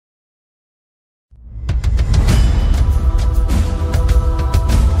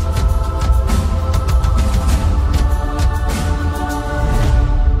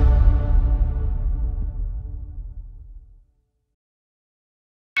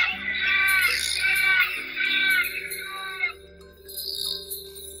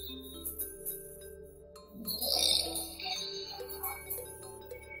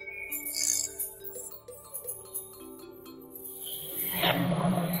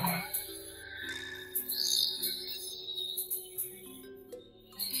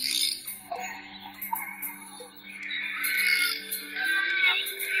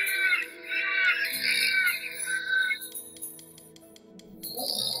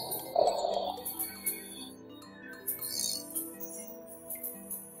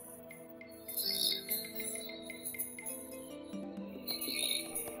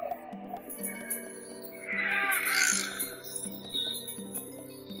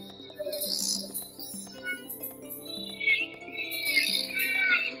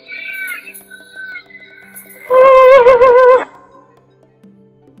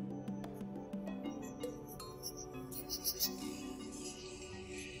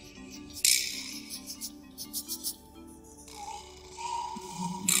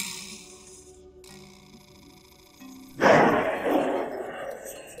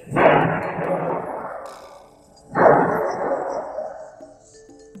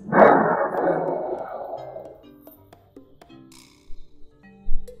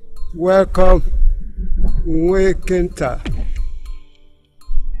Welcome, Nwekenta,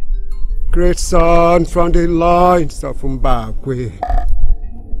 great son from the loins of Mbakwe.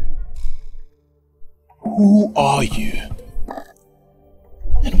 Who are you?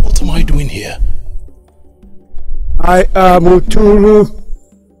 And what am I doing here? I am Uturu,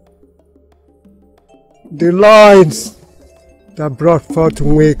 the loins that brought forth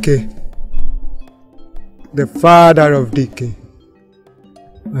Nweke, the father of Dike,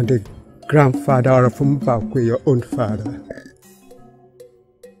 and the grandfather of Mbakwe, your own father.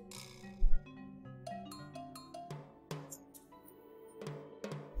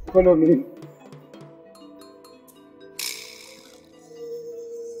 Follow me.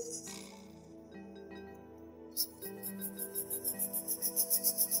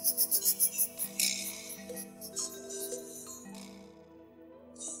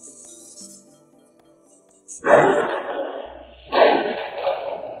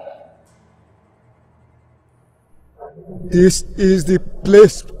 This is the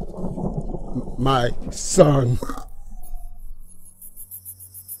place, my son.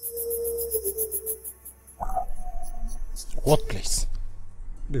 What place?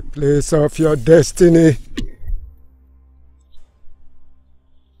 The place of your destiny.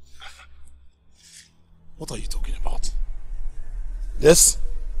 What are you talking about? This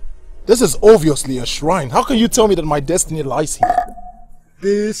is obviously a shrine. How can you tell me that my destiny lies here?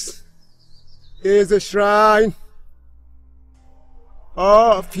 This is a shrine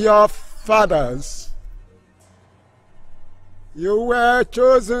of your fathers. You were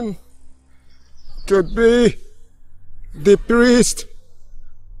chosen to be the priest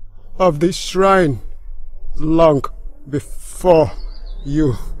of this shrine long before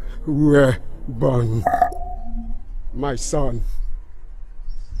you were born. My son,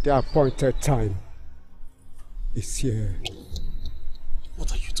 the appointed time is here.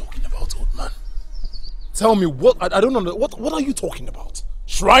 What are you talking about, old man? Tell me what I don't know. What are you talking about?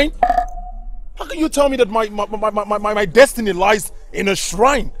 Shrine? How can you tell me that my destiny lies in a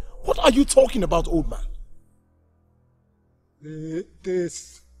shrine? What are you talking about, old man?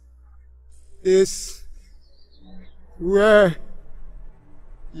 This is where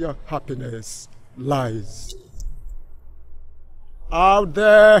your happiness lies. Out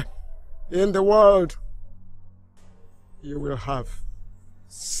there in the world, you will have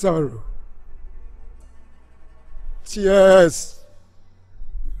sorrow, tears,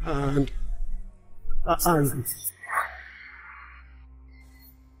 and anguish.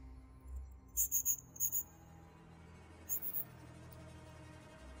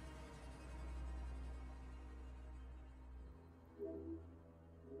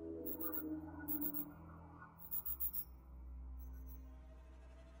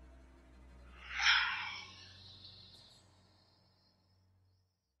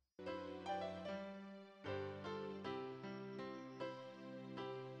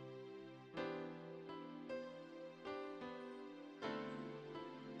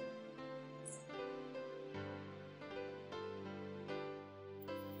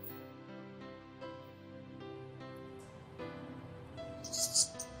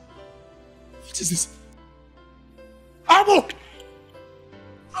 What is this? Amo!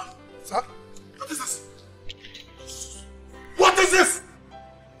 Sir? What is this? What is this?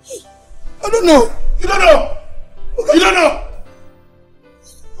 I don't know. You don't know? Okay. You don't know?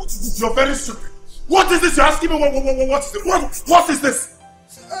 What is this? You're very stupid. What is this? You're asking me what is this? What is this?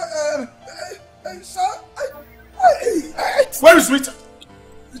 Sir, where is Rita?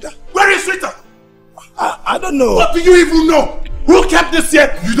 Where is Rita? I don't know. What do you even know? Who kept this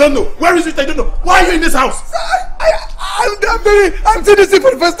here? You don't know. Where is it? I don't know. Why are you in this house? I'm seeing this thing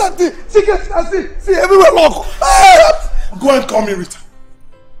for the first time. See everywhere lock. Go and call me Rita.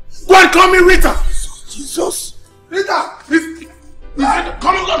 Go and call me Rita. Jesus. Rita.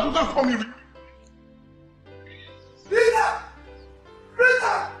 Come on, go and call me Rita. Rita.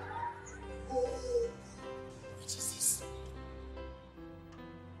 Rita. What is this?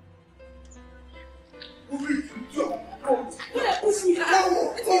 What's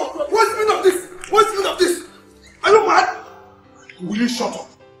the meaning of this? What's the meaning of this? Are you mad? Will you shut up?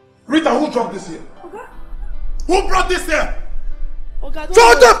 Rita, who dropped this here? Okay. Who brought this here? Okay,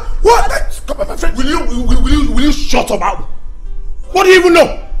 shut up! What? Come on, my friend. Will you shut up? What do you even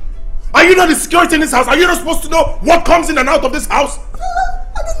know? Are you not the security in this house? Are you not supposed to know what comes in and out of this house?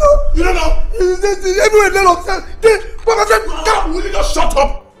 I don't know. You don't know? Everywhere they're upstairs. But my friend, come. Will you just shut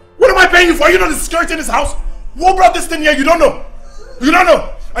up? What am I paying you for? Are you not the security in this house? Who brought this thing here? You don't know. You don't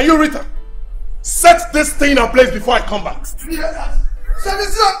know. And you, Rita, set this thing in place before I come back.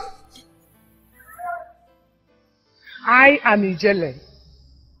 I am Ijele,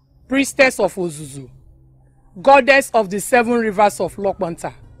 priestess of Ozuzu, goddess of the 7 rivers of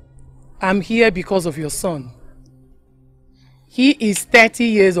Lokbanta, I'm here because of your son. He is 30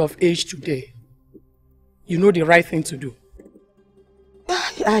 years of age today. You know the right thing to do.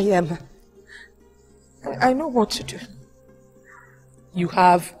 I know what to do. You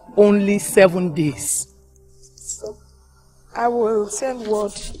have only 7 days. So, I will send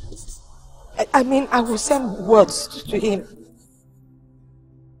word. I will send words to him.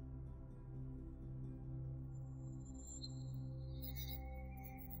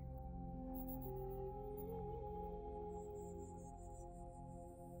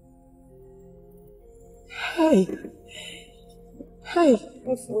 Hey.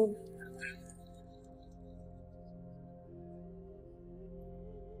 What's wrong?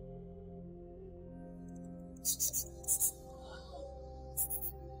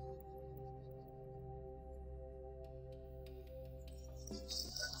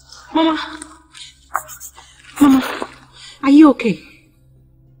 Mama, are you okay?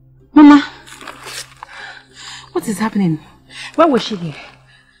 Mama, what is happening? Why was she here?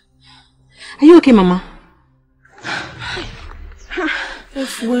 Are you okay, Mama?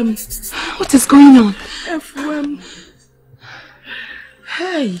 FWM. What is going on? FWM.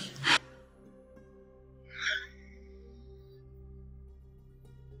 Hey.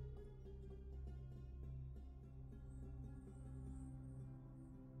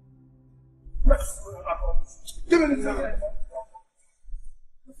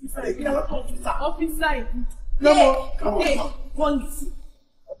 Officer. No more. Come on.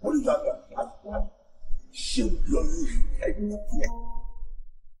 What is that?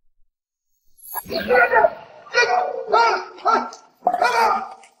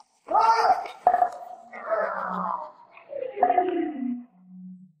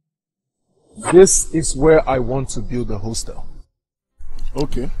 This is where I want to build a hostel.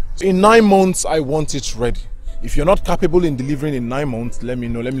 Okay. In 9 months, I want it ready. If you're not capable in delivering in 9 months, let me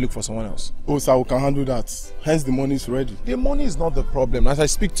know. Let me look for someone else. Oh, sir, we can handle that. Hence, the money is ready. The money is not the problem. As I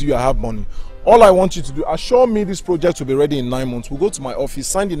speak to you, I have money. All I want you to do, assure me this project will be ready in 9 months. We'll go to my office,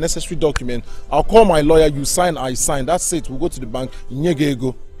 sign the necessary document. I'll call my lawyer, you sign, I sign. That's it. We'll go to the bank. I'll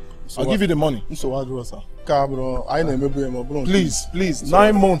give you the money. So what do sir? Please.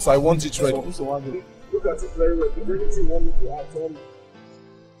 9 months, I want it ready. Look at it very well. If anything you want me to add, tell me.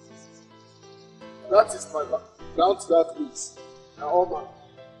 That is my back. Down to that place. Now, all man.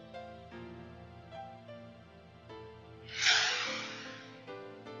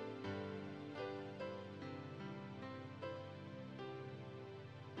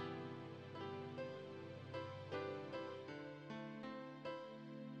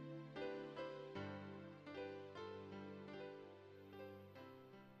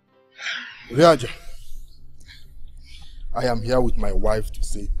 Riaja, I am here with my wife to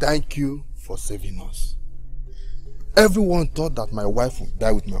say thank you for saving us. Everyone thought that my wife would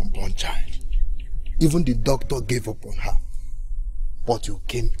die with my unborn child. Even the doctor gave up on her. But you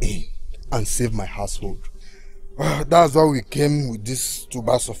came in and saved my household. That's why we came with these 2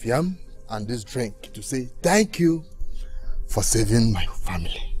 bags of yam and this drink to say thank you for saving my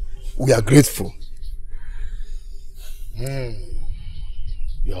family. We are grateful.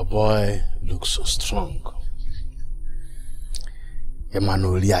 Your boy looks so strong.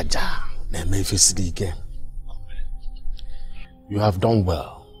 You have done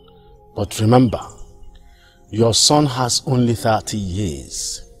well. But remember, your son has only 30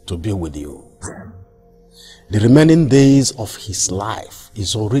 years to be with you. The remaining days of his life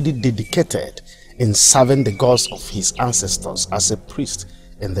is already dedicated in serving the gods of his ancestors as a priest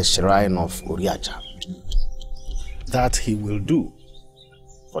in the shrine of Uriaja. That he will do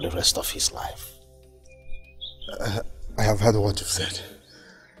for the rest of his life. I have heard what you've said.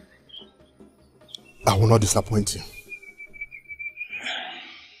 I will not disappoint you.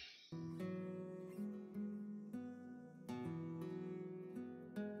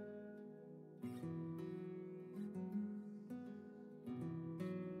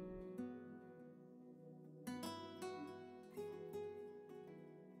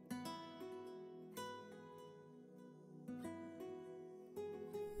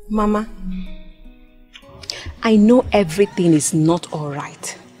 Mama, I know everything is not all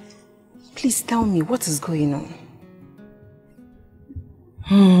right. Please tell me what is going on.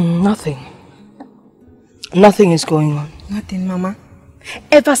 Nothing. Nothing is going on. Nothing, Mama.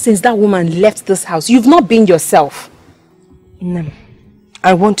 Ever since that woman left this house, you've not been yourself. No.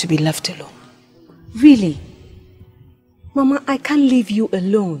 I want to be left alone. Really? Mama, I can't leave you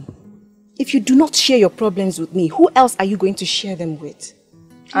alone. If you do not share your problems with me, who else are you going to share them with?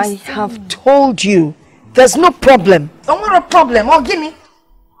 I have told you, there's no problem. Don't want a problem, oh Guinea.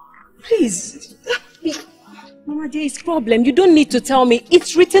 Please. Mama, there is problem. You don't need to tell me.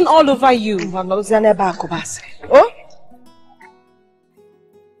 It's written all over you. Oh?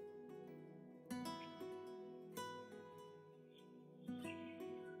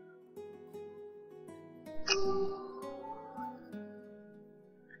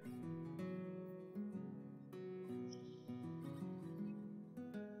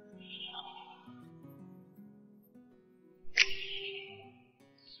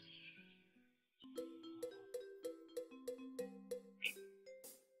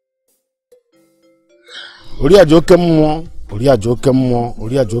 Oria jokemmo, oria jokemmo,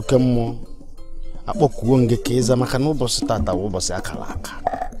 oria jokemmo. Apo kuonge keza makano bosi tata wo bosi akalaka.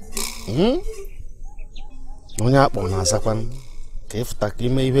 Onya apo na asakwan. Kefuta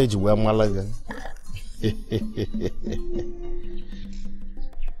klime ibe ji we malaga.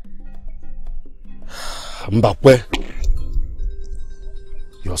 Mbakwe.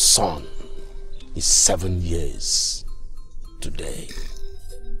 Your son is 7 years today.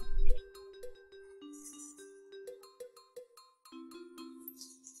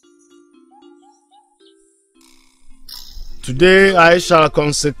 Today I shall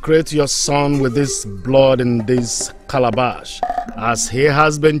consecrate your son with this blood in this calabash, as he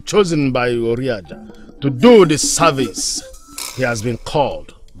has been chosen by Oriaja to do the service he has been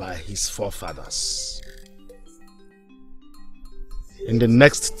called by his forefathers. In the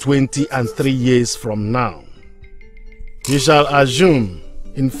next 23 years from now, he shall assume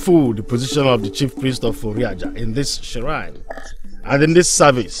in full the position of the chief priest of Oriaja in this shrine, and in this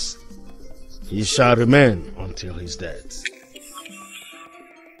service he shall remain until his death.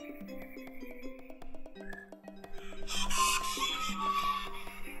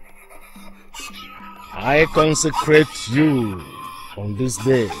 I consecrate you on this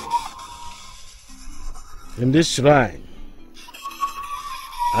day in this shrine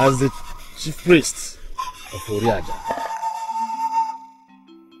as the chief priest of Oriaja.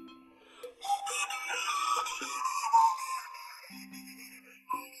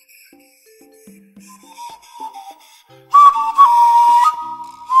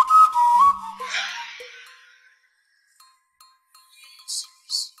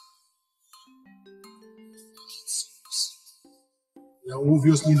 You're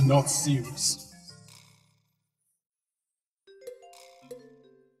obviously not serious.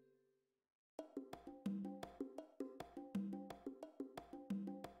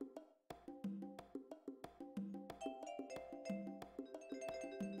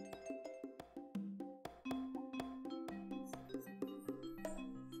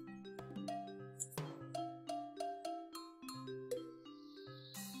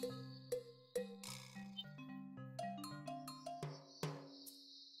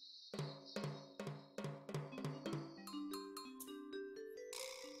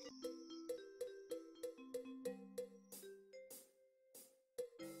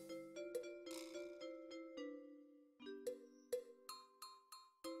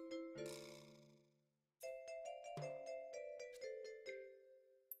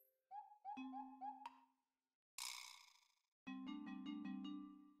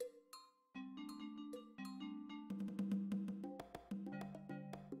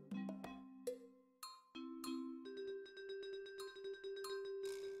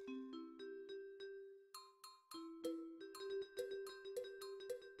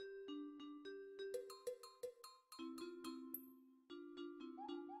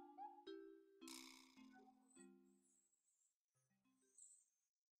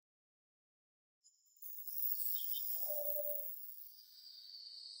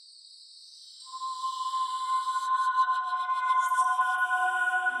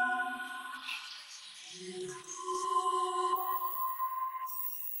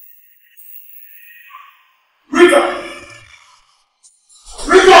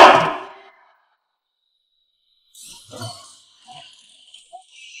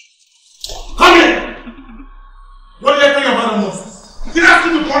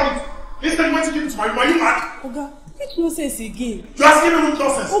 Again. You are giving me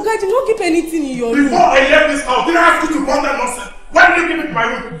nonsense. Oh God, did not keep anything in your room. Before I left this house, did I ask you to burn that nonsense? Why did you give it to my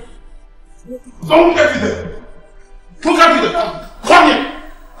room? Don't look at me there. Look at me there. Come here.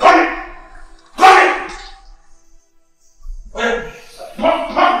 Come here. Come here. Come.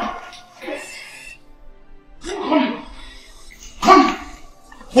 Come here. Come.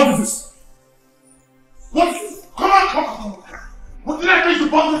 What is this? What is this? Come. What did I tell you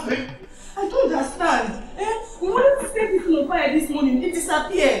to burn this thing? I don't understand. We wanted to set it on fire this morning. It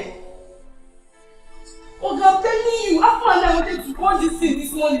disappeared. Oh God, I'm telling you, after I wanted to burn this thing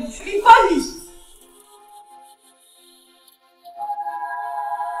this morning, it vanished.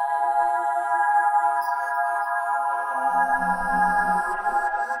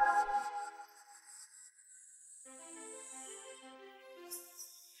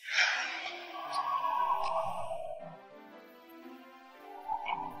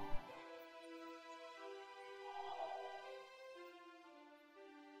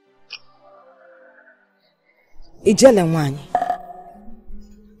 Ijelenwani,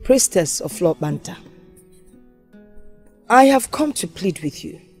 priestess of Lokbanta, I have come to plead with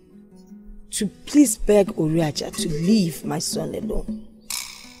you to please beg Uriaja to leave my son alone.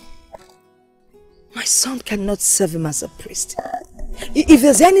 My son cannot serve him as a priest. If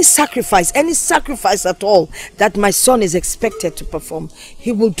there's any sacrifice at all that my son is expected to perform,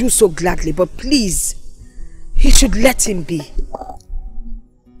 he will do so gladly, but please, he should let him be.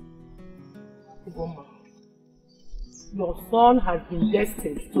 Your son has been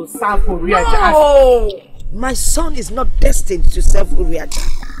destined to serve Uriaja. No! My son is not destined to serve Uriaja.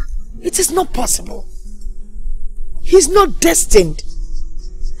 It is not possible. He's not destined.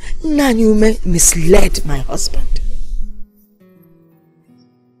 Nanyume misled my husband.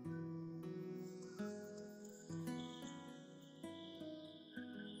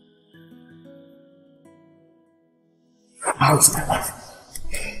 How's my wife?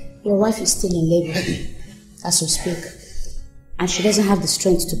 Your wife is still in labor as we speak, and she doesn't have the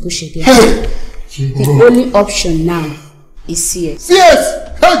strength to push again. The only option now is CS.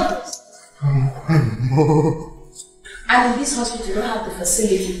 And this hospital don't have the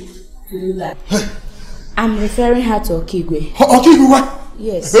facility to do that. I'm referring her to Okigwe. Okigwe what?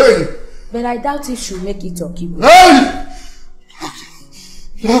 Yes. Hey. But I doubt if she'll make it to Okigwe. Hey!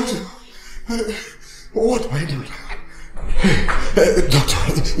 Doctor, what do I do? Doctor,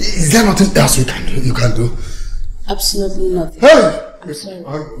 is there nothing else you can do? Absolutely nothing. Hey! I'm sorry.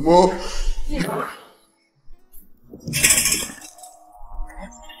 More.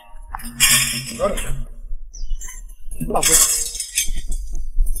 Why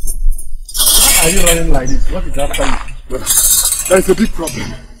are you running like this? What is after you? There is a big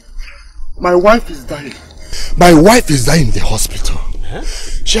problem. My wife is dying. My wife is dying in the hospital. Huh?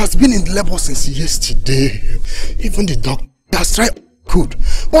 She has been in labor since yesterday. Even the doctor has tried good,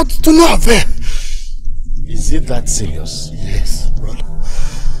 but to no avail. Is it that serious? Yes, brother.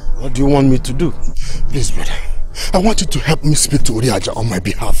 What do you want me to do? Please, brother. I want you to help me speak to Uriaja on my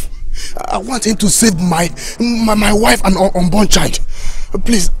behalf. I want him to save my wife and unborn child.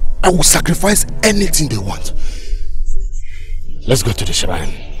 Please, I will sacrifice anything they want. Let's go to the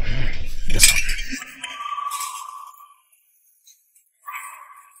shrine. Let's go.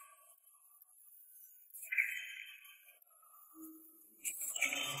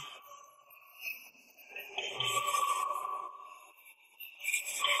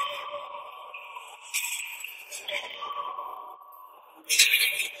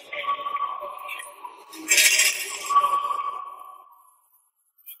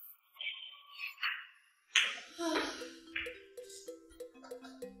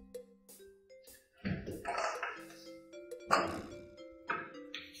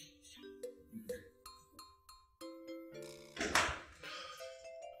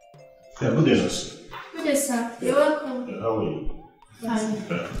 Yeah, good day, nurse. Good day, sir. You're welcome. How are you?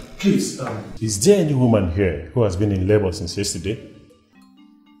 Fine. Please, is there any woman here who has been in labor since yesterday?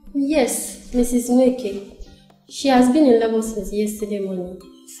 Yes, Mrs. Nweke. She has been in labor since yesterday morning.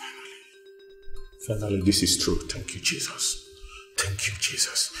 Finally, this is true. Thank you, Jesus. Thank you,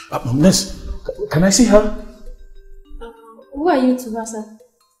 Jesus. Nurse, can I see her? Who are you to her, sir?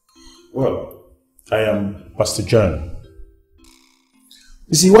 Well, I am Pastor John.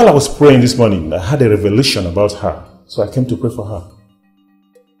 You see, while I was praying this morning, I had a revelation about her. So I came to pray for her.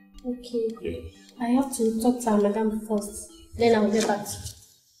 Okay. Yeah. I have to talk to our madam first. Then I'll get back.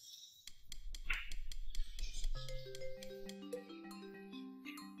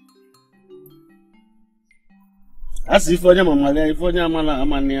 As if for Mamalia, if for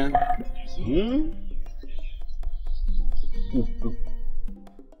Amania.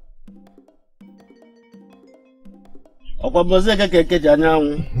 Ọkwa boze keke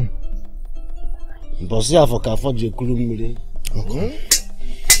janyanwu. Boze afoka foje kulu mmiri.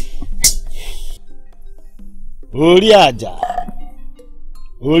 Ori aja.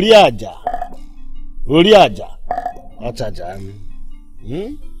 Ọchaja.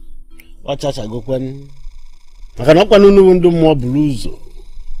 Ọchacha gokwen. Maka na ọkwa nunu ndụ mmụọ buru ụzọ.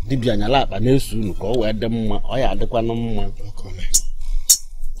 Dibịa nyala akpa na-eso unu ka ọ wee dị mma, ọ ya adịkwa na mma.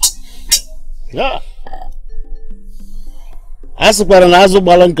 Ya. Asịkwara na azụ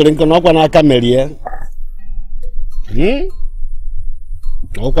gbara nkịrịnkị na ọkwa n'aka merie.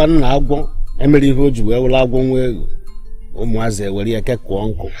 Ọkwa nna agwọ emere ihe o ji wee wụrụ agwọ nwa ego. Ụmụazị ewere eke kụọ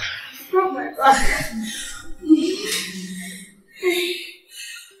nkụ.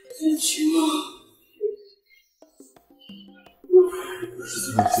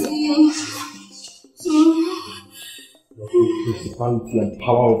 The principality and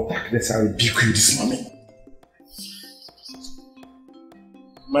power of darkness, I rebuke you this morning.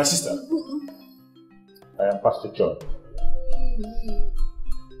 My sister, I am Pastor John.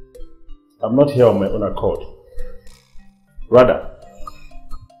 I'm not here on my own accord. Rather,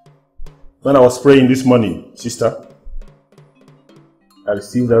 when I was praying this morning, sister, I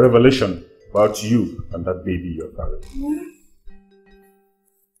received a revelation about you and that baby you're carrying.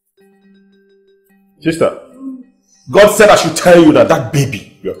 Sister, God said I should tell you that that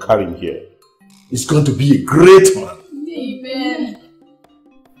baby you're carrying here is going to be a great man. Amen.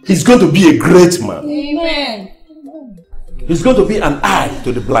 He's going to be a great man. Amen. He's going to be an eye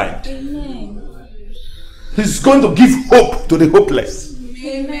to the blind. Amen. He's going to give hope to the hopeless.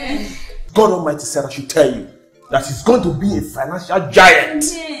 Amen. God Almighty said I should tell you that he's going to be a financial giant.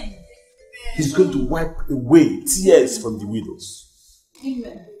 Amen. He's going to wipe away tears from the widows.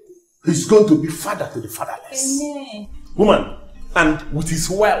 Amen. He's going to be father to the fatherless. Amen. Woman, and with his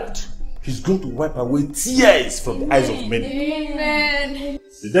wealth, he's going to wipe away tears from the eyes of many. Amen.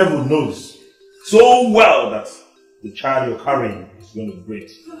 The devil knows so well that the child you're carrying is going to be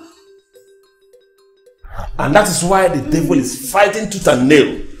great. And that is why the devil is fighting tooth and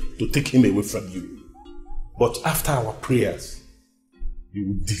nail to take him away from you. But after our prayers, you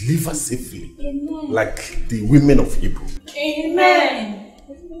will deliver safely. Amen. Like the women of Hebrew. Amen.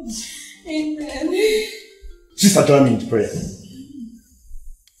 Amen. Sister, join me in prayer.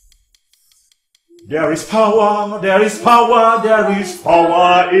 There is power, there is power, there is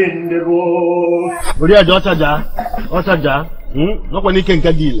power in the world. Oria Otaja, no kwa nike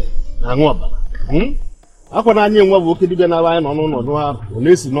nke dile na nwa ọbara. Akwa na anya nwa bụ oke dibia na anyị nọ n'ọnọdụ ahụ, ọ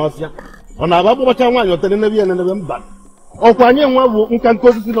na-esi n'ọfịa. Ọ na-aba bụbacha nwaanyị otere n'ebe ya n'ebe mba. Ọkwa anya nwa bụ nka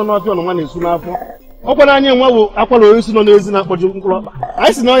osisi nọ n'ọfịa nọ nwa na-esu n'afọ. Ọkwa na anya nwa bụ akwala osisi nọ n'ezi na-akpọju mkpụrụ ọkpa.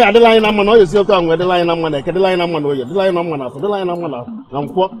 Anyị si na ọ ya adịla anyị na mma na ọ ya esi oke ahụ edịla anyị na mma na eke dịla anyị na mma na oye dịla anyị na mma na afọ dịla anyị na mma na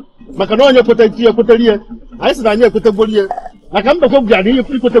nkwọ. Maka na onye kweta chi ekwetere ihe. Anyị si na anyị ekwetegoro ihe. Maka mbekọ bịara ihe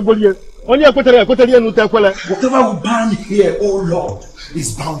ikwetegoro ihe. Onye ekwetere ihe n'ute ekwele. Whatever we bind here, O Lord,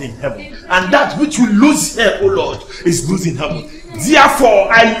 is bound in heaven. And that which we lose here, O Lord, is loose in heaven.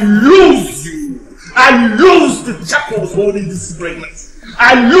 Therefore, I lose you. I lose the shackles holding this pregnancy.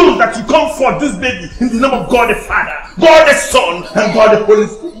 I lose that you come forth this baby in the name of God the Father, God the Son, and God the Holy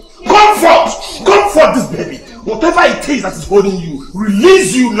Spirit. Come forth this baby. Whatever it is that is holding you,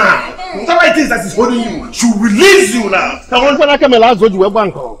 release you now. Whatever it is that is holding you, should release you now.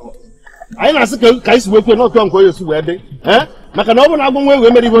 I na-asị ka isi wekwe n'otu nke Yesu wee dị maka na ọ bụ na agwọ nwa ewu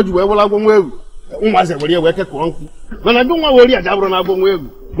emere ibe ji wee wụla agwọ nwa ewu ụmụazị were wee kekọọ nkụ mana ndị nwa were aja bụrụ na agwọ nwa ewu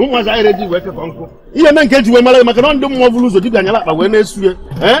ụmụazị anyị reji wee kekọọ nkụ ihe mee nke ji wee mara maka na ndị mmụọ bụrụ ụzọ dibịa anyala akpa wee na-esu ya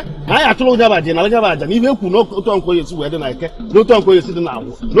anyị atụrụ ụja baji na ụja baja na ihe ekwu n'otu nke Yesu wee dị na eke n'otu nke Yesu dị na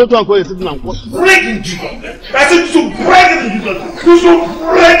agwọ n'otu nke Yesu dị na nkwọ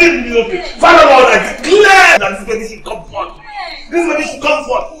Father Lord, I declare that this baby should come forth. This baby should come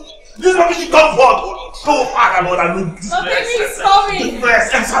forth. This baby should come forth. Oh, Father Lord, I know this baby is coming.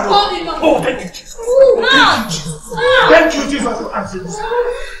 Oh, thank you, Jesus. Thank you, Jesus, for answering this.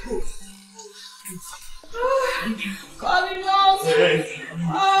 Coming out. Thank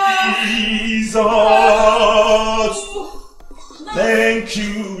you, Jesus. Thank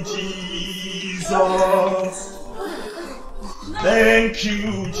you, Jesus. Thank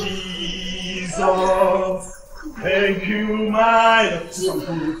you, Jesus. Thank you, my.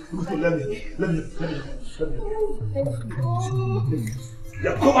 Let me. You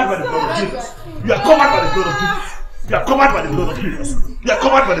are covered by the blood of Jesus. You are covered by the blood of Jesus. You are covered by the blood of Jesus. You are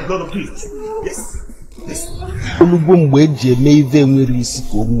covered by the blood of Jesus. Yes. Yes. Olugbo mgbe eji eme ive nwere isi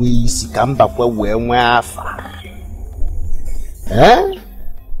ka o nwee isi ka mbakwa wee nwee afa.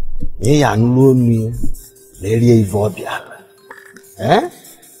 Ya anụrụ onu na erie ive ọbịara.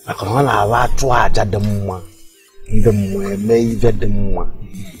 Maka na ọ na-awa atụ aja dị mma. Ndị mmụọ eme ive dị mma.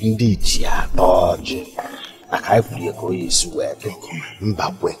 Ndị ichie atọ ọjị. Aka anyị kwuru ka o Yesu wee dị.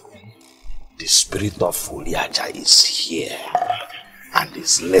 Mbakwe. The spirit of Uriaja is here and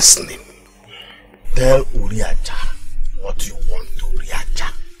is listening. Tell Uriaja what you want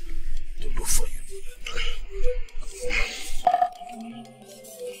Uriaja to do for you.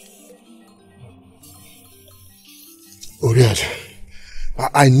 Uriaja,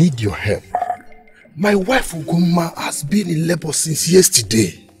 I need your help. My wife Ugoma has been in labor since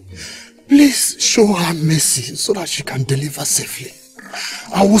yesterday. Please show her mercy so that she can deliver safely.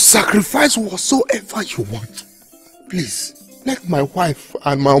 I will sacrifice whatsoever you want. Please, let my wife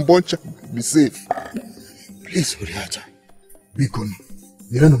and my unborn child be safe. Please, Uriaja. Be gone.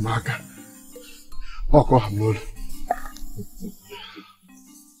 You know, Maga.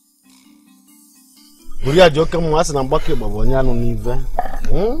 Uriaja, come once and I'm back about Nive.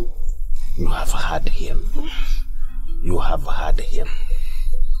 You have had him. You have had him.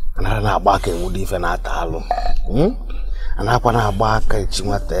 Anara na agba ka enwudi ife na ata alụ. Anakwa na agba aka echi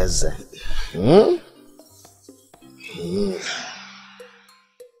nwata eze.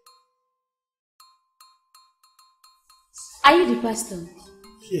 Are you the pastor?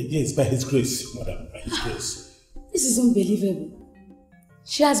 Yes, by His grace, madam, by His grace. This is unbelievable.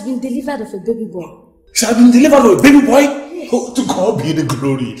 She has been delivered of a baby boy. She has been delivered of a baby boy? Oh, to God be the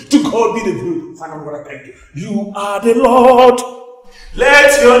glory. To God be the glory. Father, I'm going to thank you. You are the Lord.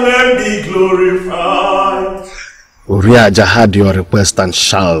 Let your name be glorified. Uriaja had your request and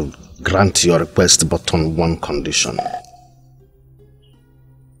shall grant your request, but on one condition.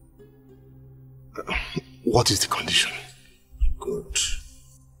 What is the condition? Good.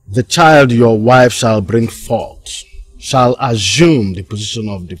 The child your wife shall bring forth shall assume the position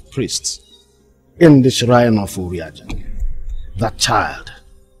of the priest in the shrine of Uriaja. That child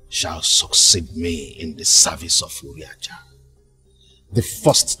shall succeed me in the service of Uriaja. The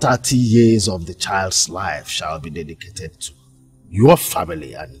first 30 years of the child's life shall be dedicated to your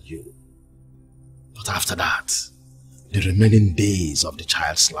family and you. But after that, the remaining days of the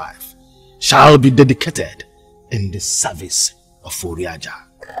child's life shall be dedicated in the service of Uriaja.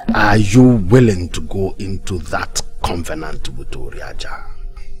 Are you willing to go into that covenant with Uriaja?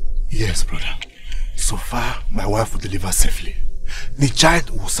 Yes, brother. So far, my wife will deliver safely. The child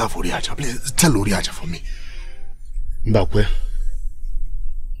will serve Uriaja. Please tell Uriaja for me. Mbakwe,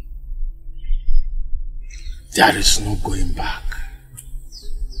 there is no going back.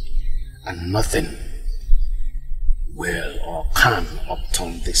 And nothing will or can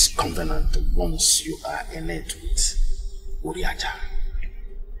upturn this covenant once you are in it with Uriaja.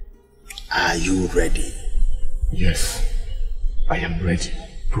 Are you ready? Yes, I am ready.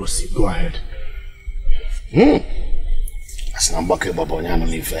 Proceed, go ahead. Asinambake babo nyano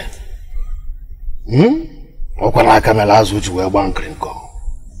nife. Okwana akamela azu uchi wegba nkrinko.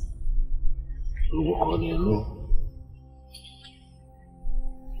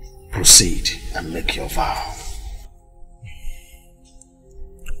 Proceed and make your vow.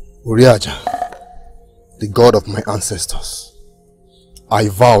 Uriaja, the God of my ancestors, I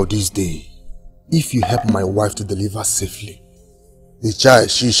vow this day, if you help my wife to deliver safely, the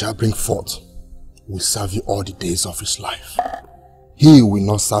child she shall bring forth will serve you all the days of his life. He will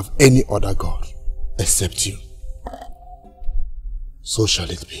not serve any other God except you. So shall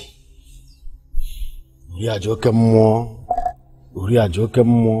it be. Uriajoke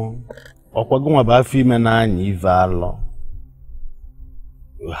mo. Okwagunwa ba fi me na anyi valo.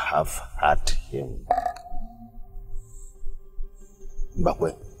 You have had him.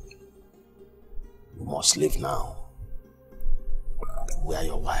 Mbakwe, you must leave now, where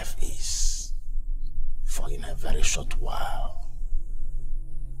your wife is, for in a very short while,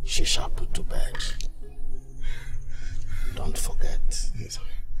 she shall put to bed. Don't forget, you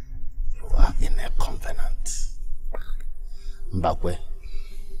are in a covenant. Mbakwe,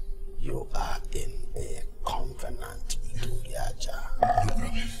 you are in a covenant with Uriaja. No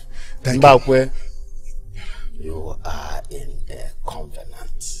problem. Thank Mbakwe, you are in a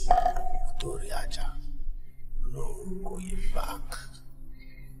covenant with Uriaja. No going back.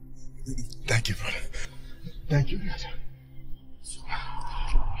 Thank you, brother. Thank you, Uriaja.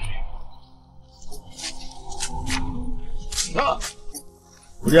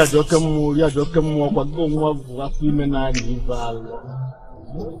 Uriajoke mu okwago nwa vu afu ime na anyi valo.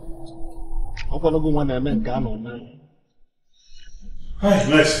 Okwanogo nwa na eme nke ano na. Hi,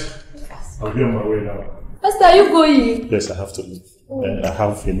 nice. I'll be on my way now. Pastor, are you going? Yes, I have to leave. I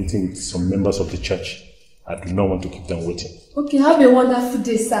have a meeting with some members of the church. I do not want to keep them waiting. Okay, have a wonderful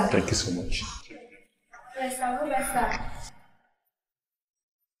day, sir. Thank you so much. Yes, sir. Bye-bye, sir.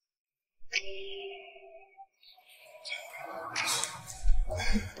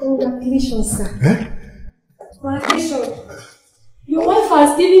 Congratulations, sir. Congratulations. Your wife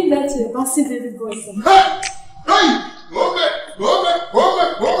has given birth to a passing baby boy, sir.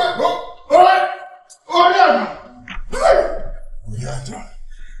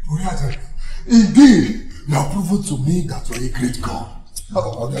 Uriaja, indeed, you have proven to me that you are a great God.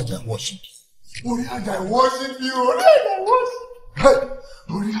 Uriaja, I worship you. Uriaja, I worship you. Uriaja, I worship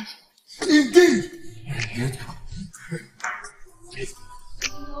you. Uriaja, indeed, you are a great God.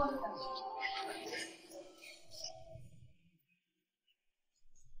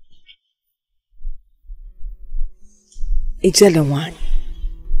 Ijelewan,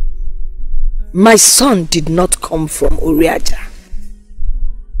 my son did not come from Uriaja.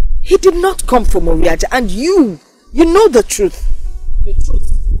 He did not come from Uriaja, and you know the truth. The truth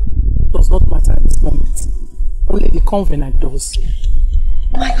does not matter at this moment. Only the covenant does.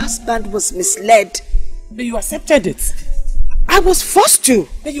 My husband was misled. But you accepted it. I was forced to.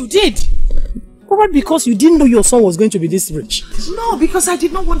 But you did. Probably because you didn't know your son was going to be this rich. No, because I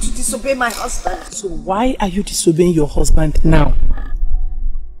did not want to disobey my husband. So why are you disobeying your husband now?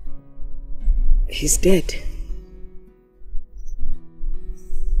 He's dead.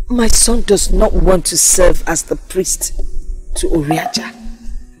 My son does not want to serve as the priest to Oriaja.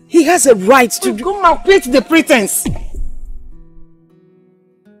 He has a right to Go malplate the pretense.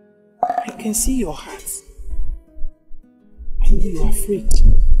 I can see your heart. I know you are afraid.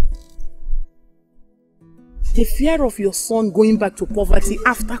 The fear of your son going back to poverty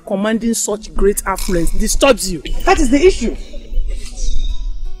after commanding such great affluence disturbs you. That is the issue.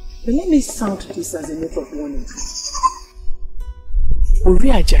 But let me sound this as a note of warning.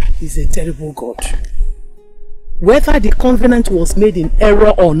 Oriaja is a terrible god. Whether the covenant was made in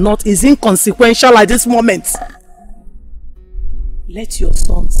error or not is inconsequential at this moment. Let your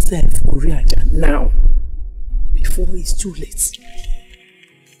son serve Oriaja now, before it's too late.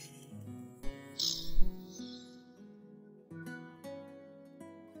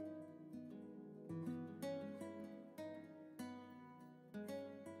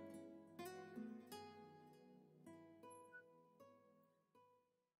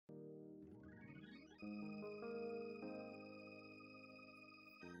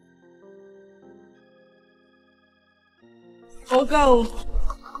 Oga.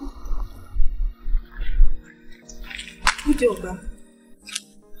 Good day, Oga.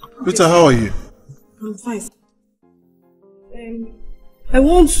 Rita, how are you? I'm fine. I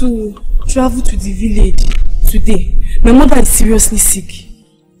want to travel to the village today. My mother is seriously sick.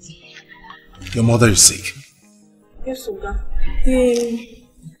 Your mother is sick? Yes, Oga.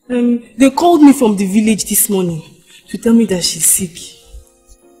 They called me from the village this morning to tell me that she's sick.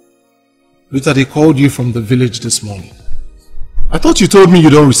 Rita, they called you from the village this morning. I thought you told me you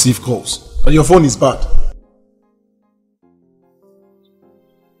don't receive calls, and your phone is bad.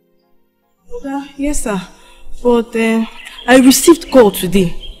 Yes, sir. But I received call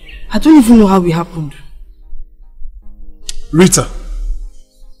today. I don't even know how it happened. Rita.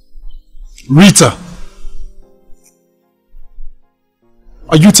 Rita.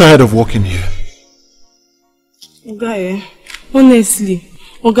 Are you tired of working here? Oga, honestly,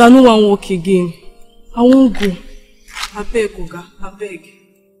 Oga, no one work again. I won't go. I beg, Oga, I beg.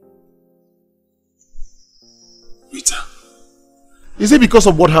 Rita, is it because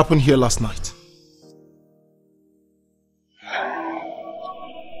of what happened here last night?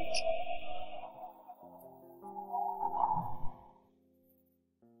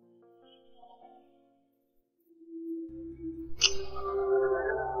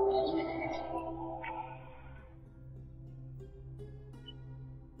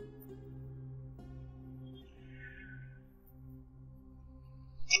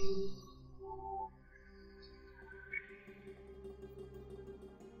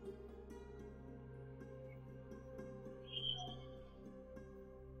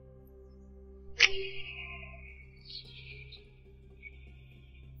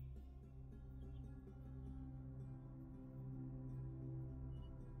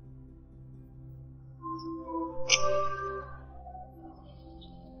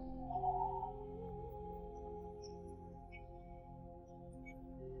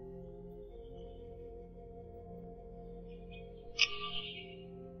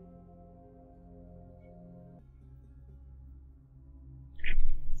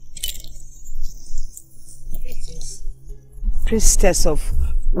 Priestess of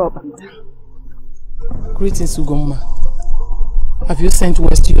Lobanda. Greetings, Ugomma. Have you sent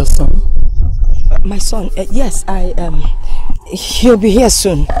west to your son? My son, yes, he'll be here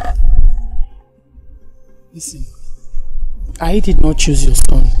soon. Listen, I did not choose your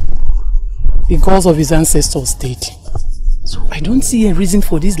son. The gods of his ancestors did. So I don't see a reason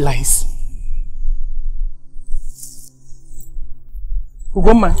for these lies.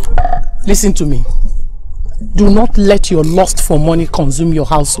 Ugomma, listen to me. Do not let your lust for money consume your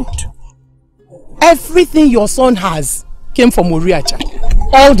household. Everything your son has came from Oriaja.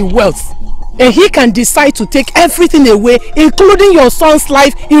 All the wealth. And he can decide to take everything away, including your son's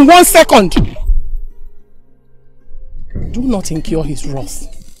life, in 1 second. Do not incur his wrath.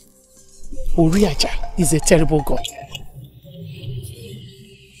 Oriaja is a terrible god.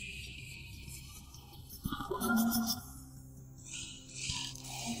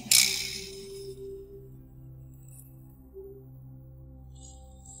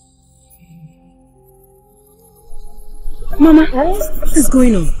 Mama, what is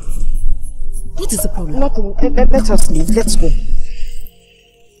going on? What is the problem? Nothing. Let us leave. Let's go.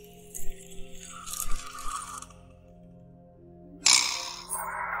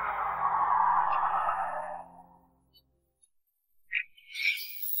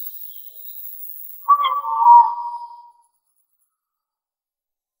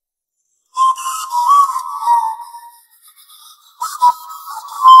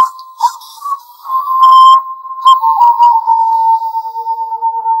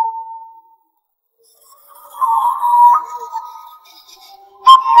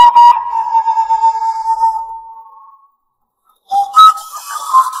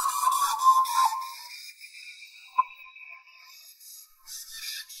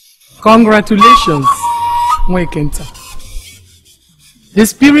 Congratulations, Mwekenta. The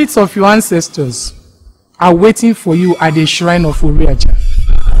spirits of your ancestors are waiting for you at the shrine of Uriaja.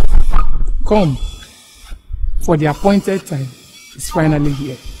 Come, for the appointed time is finally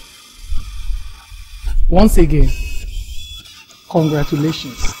here. Once again,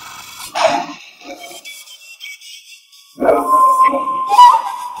 congratulations.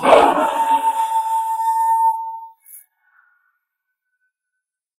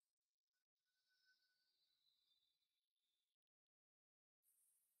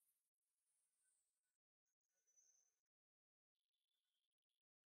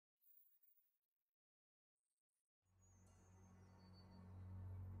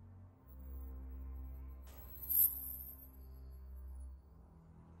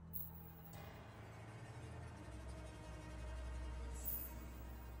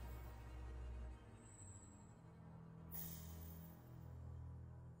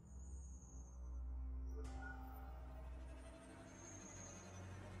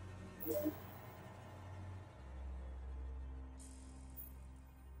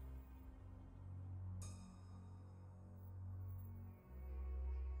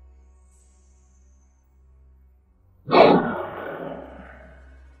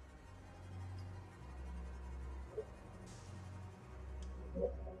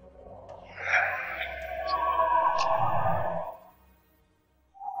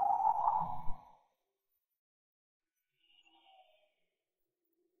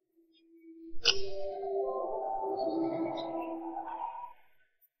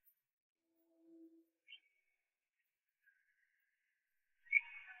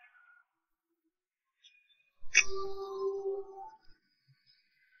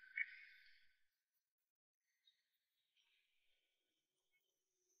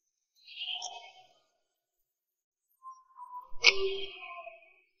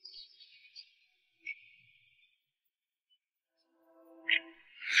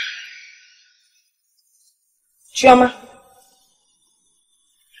 Chioma.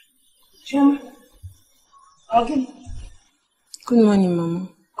 Okay. Good morning, Mama.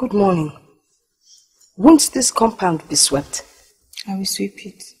 Good morning. Won't this compound be swept? I will sweep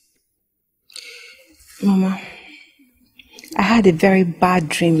it. Mama, I had a very bad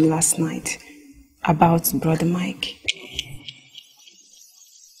dream last night about Brother Mike.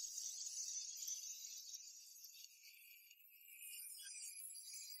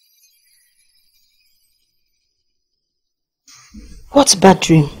 What bad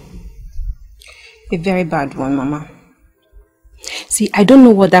dream? A very bad one, Mama. See, I don't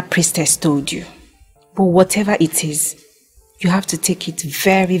know what that priestess told you, but whatever it is, you have to take it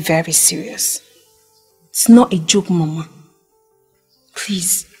very, very serious. It's not a joke, Mama.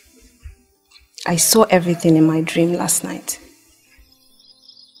 Please. I saw everything in my dream last night.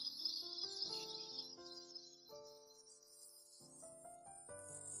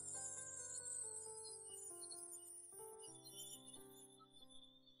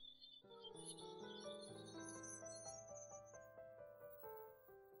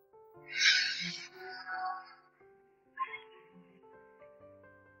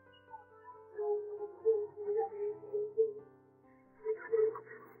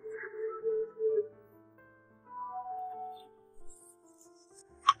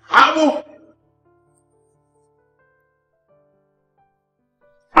 Abu!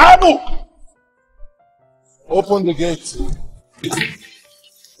 Abu! Open the gate.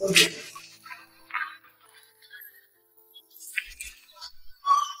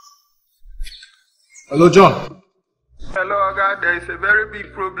 Hello, John. Hello, Oga. There is a very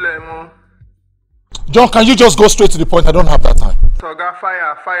big problem. John, can you just go straight to the point? I don't have that time. Oga,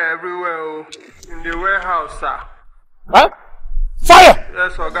 fire everywhere. In the warehouse, sir. Huh? Fire!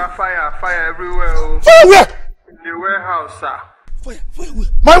 Yes, Oga, fire everywhere. Fire where? In the warehouse, sir. Fire.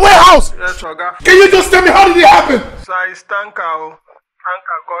 My warehouse! Yes, Oga. Can you just tell me how did it happen? Sir, it's tanker.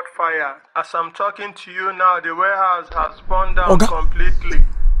 Tanker got fire. As I'm talking to you now, the warehouse has burned down completely.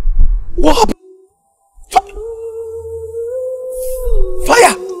 What happened?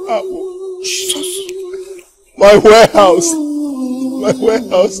 Fire! Jesus. My warehouse. My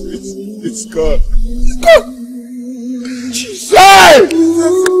warehouse it's gone. It's gone. Jesus. Hey!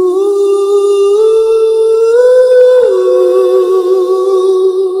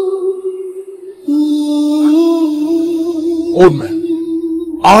 Old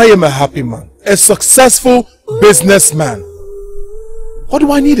man, I am a happy man, a successful businessman. What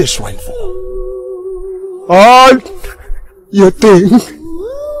do I need a shrine for? All you think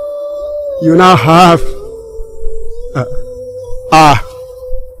you now have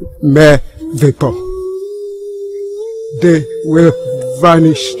mere vapor. They will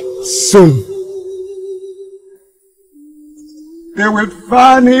vanish soon they will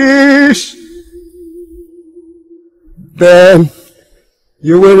vanish. Then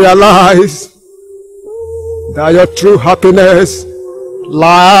you will realize that your true happiness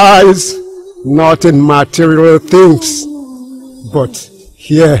lies not in material things, but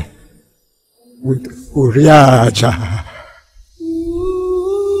here with Uriaja, my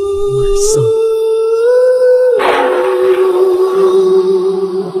son.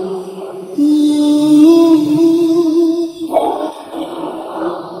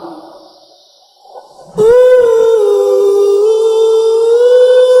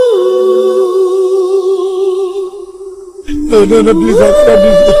 No, please,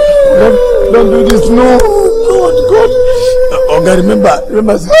 don't do this, no. God. Okay, remember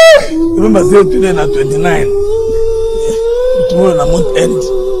saying today na 29. Tomorrow na month end.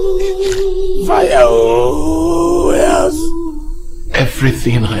 Fire, where else?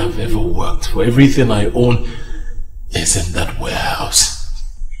 Everything I have ever worked for, everything I own is in that warehouse.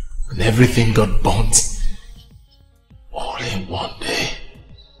 And everything got burnt all in one day.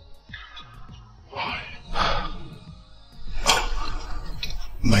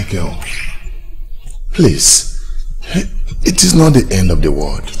 Michael, please, it is not the end of the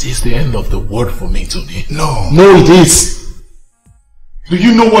world. It is the end of the world for me, Tony. No, it is. Do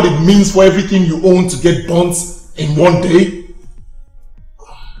you know what it means for everything you own to get burnt in one day?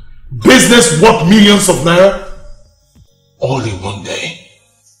 Business worth millions of naira, all in one day.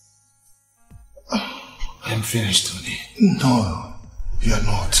 I'm finished, Tony. No, you are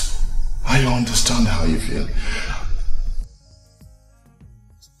not. I understand how you feel.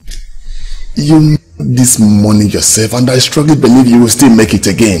 You made this money yourself, and I strongly believe you will still make it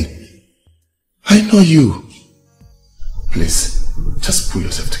again. I know you. Please, just pull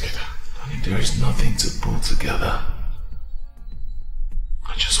yourself together. Tony, there is nothing to pull together.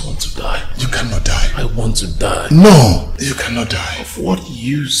 I just want to die. You cannot die. I want to die. No, you cannot die. Of what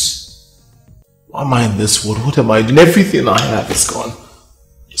use? Why am I in this world? What am I doing? Everything I have is gone.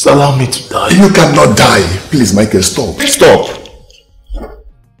 Just allow me to die. You cannot die. Please, Michael, stop. Stop.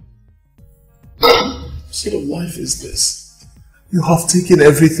 What sort of life is this? You have taken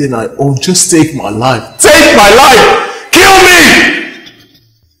everything I own. Just take my life. Take my life! Kill me!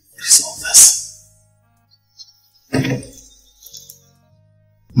 What is all this?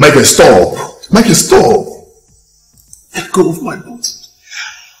 Michael, stop. Michael, stop. Let go of my boat.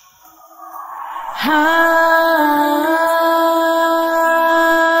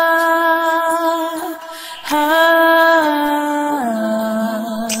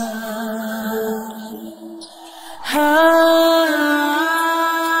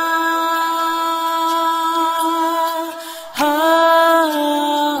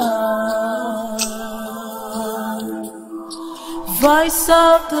 Voice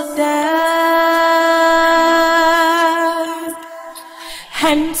of the dead,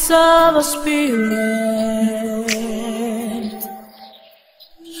 hands of the spirit,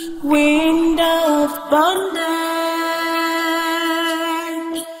 wind of bondage,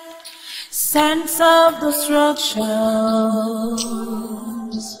 sense of destructions,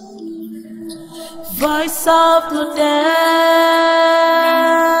 voice of the dead,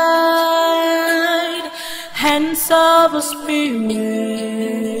 hands of the spirit,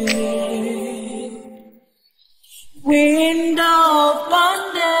 wind of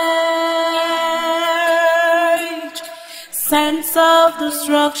bondage, sense of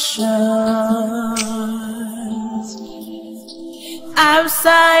destructions,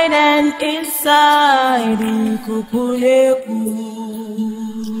 outside and inside, kukuleku,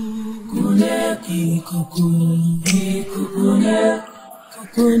 kuleku, kukuleku,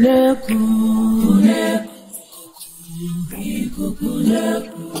 kukuleku,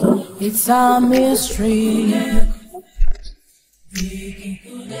 it's a mystery.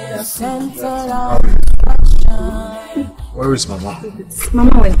 The center of destruction. Where is Mama?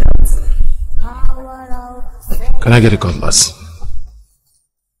 Mama went out. Can I get a cutlass?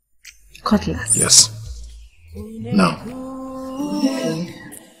 Cutlass? Yes. Now.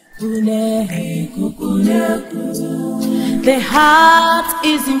 The heart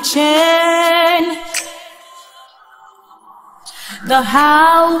is in chain. The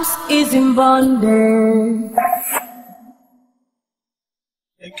house is in bondage.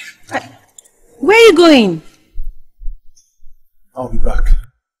 Where are you going? I'll be back.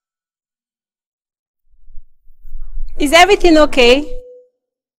 Is everything okay?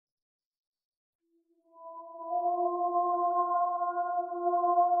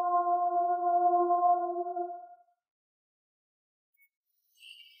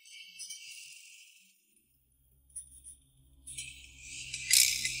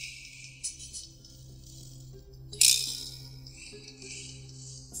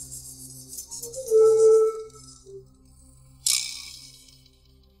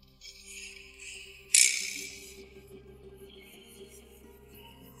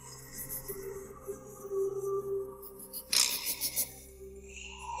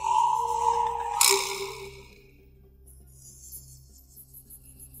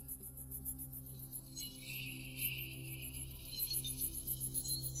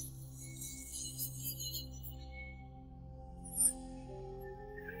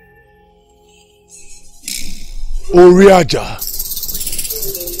 Oriaja,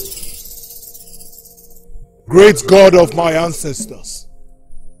 great God of my ancestors,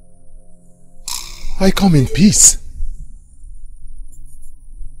 I come in peace.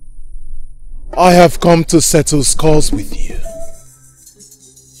 I have come to settle scores with you.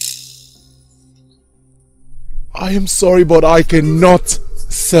 I am sorry, but I cannot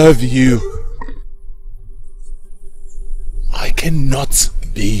serve you. I cannot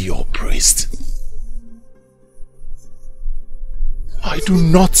be your priest. I do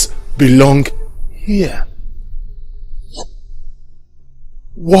not belong here.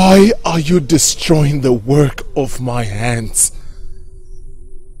 Why are you destroying the work of my hands?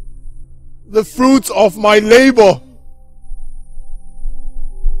 The fruits of my labor?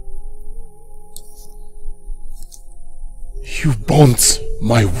 You burnt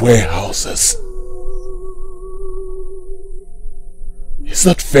my warehouses. Is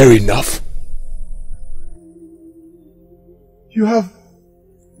that fair enough? You have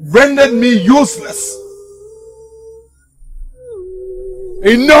rendered me useless.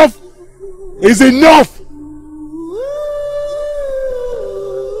 Enough is enough.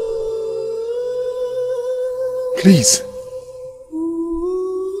 Please,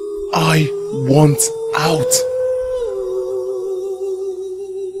 I want out.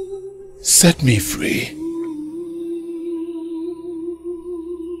 Set me free.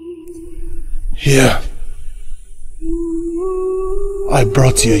 Here, I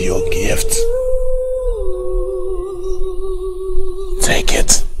brought you your gift. Take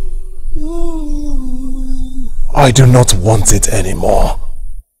it. I do not want it anymore.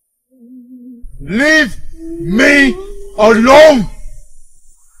 Leave me alone!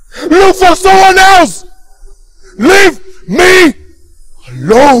 Look for someone else! Leave me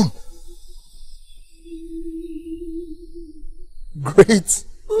alone! Great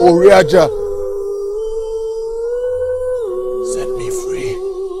Oriaja, set me free.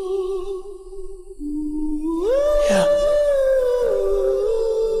 Yeah.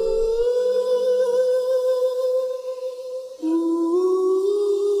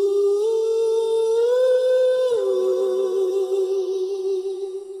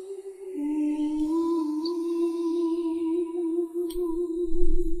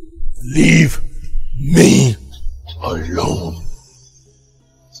 Leave me alone.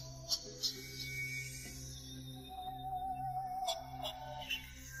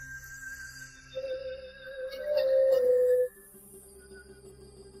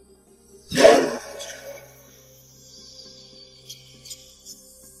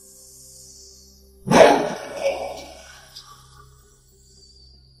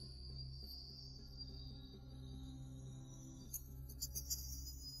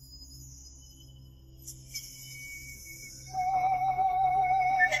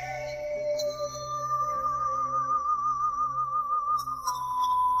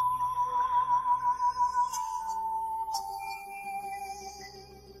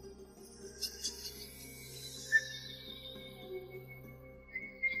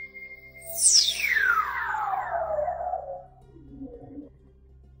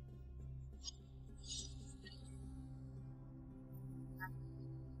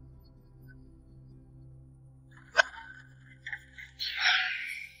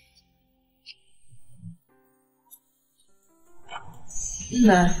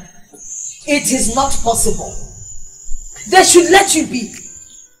 Nah, it is not possible. They should let you be.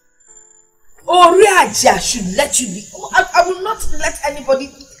 Oriaja should let you be. I will not let anybody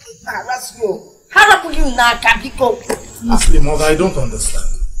harass you. Honestly, mother, I don't understand.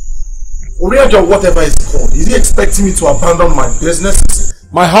 Oriaja, whatever it's called, is he expecting me to abandon my business,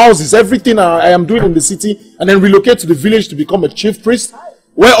 my houses, everything I am doing in the city, and then relocate to the village to become a chief priest,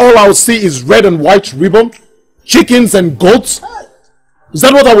 where all I'll see is red and white ribbon, chickens and goats? Is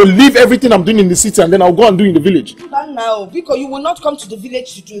that what I will leave everything I'm doing in the city and then I'll go and do in the village? Now, because you will not come to the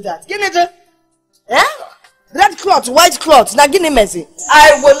village to do that. Eh? Red cloth, white cloth, Nagini Messi.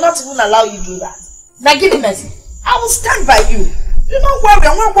 I will not even allow you to do that. Nagini Messi, I will stand by you. You don't worry,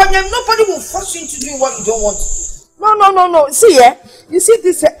 nobody will force you into doing what you don't want to do. No. See, you see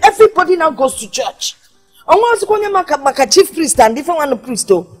this, everybody now goes to church. Chief priest and different one of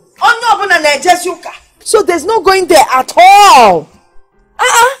priest. So there's no going there at all.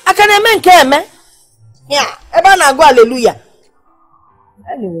 I can amen keme. Yeah, ebana go hallelujah.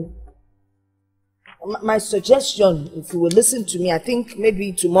 Anyway, my suggestion, if you will listen to me, I think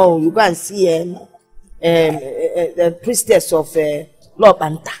maybe tomorrow you go and see the priestess of Lord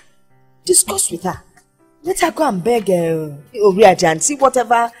Banta. Discuss with her. Let her go and beg Oriaja and see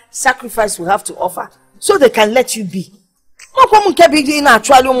whatever sacrifice we have to offer, so they can let you be.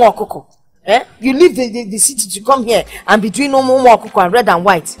 Eh? You leave the city to come here and be doing no more and red and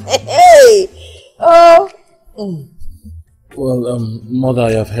white. Hey! Oh! Well, Mother,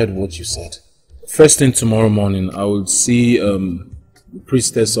 I have heard what you said. First thing tomorrow morning, I will see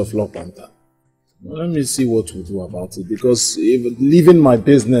priestess of Lokpanta. Let me see what we'll do about it, because if leaving my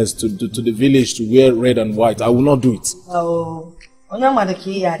business to the village to wear red and white, I will not do it. Oh, Chioma, the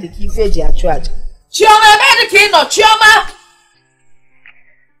key Chioma, the key, no, Chioma!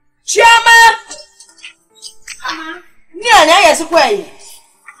 Chioma! Yes, where?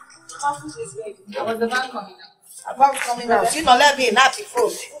 I was the man coming out. About coming out. You know, let me enough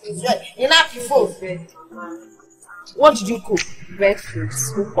before. Enough before. What did you cook? Red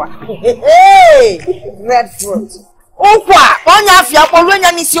fruits. Hey! Red fruit. Ukwa! Onya fia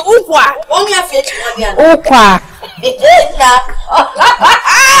polwenya nisi ukwa. Onya fia chimania. Ukwa. Na.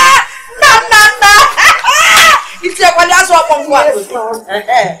 It's a walazo wa mwa.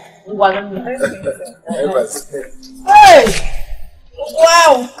 Hey!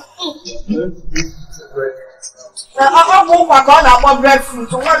 Wow!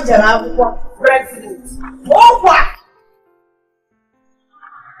 Breadfruit.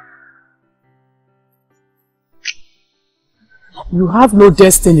 You have no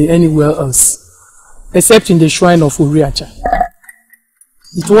destiny anywhere else, except in the shrine of Uriacha.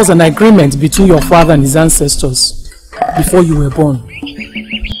 It was an agreement between your father and his ancestors before you were born.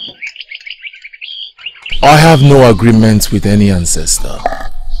 I have no agreement with any ancestor.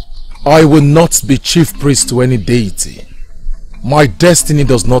 I will not be chief priest to any deity. My destiny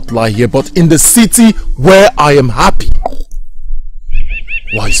does not lie here, but in the city where I am happy.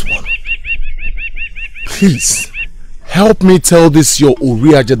 Wise one, please help me tell this your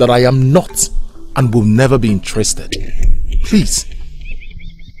Uriaja that I am not and will never be interested. Please.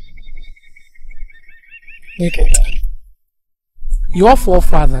 Okay. Your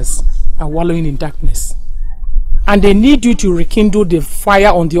forefathers are wallowing in darkness, and they need you to rekindle the fire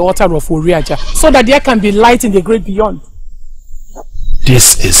on the altar of Uriaja so that there can be light in the great beyond.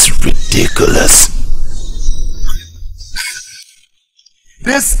 This is ridiculous.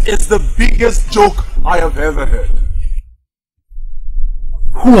 This is the biggest joke I have ever heard.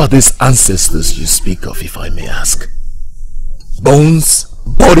 Who are these ancestors you speak of, if I may ask? Bones,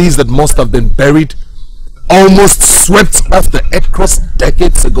 bodies that must have been buried, almost swept off the earth crust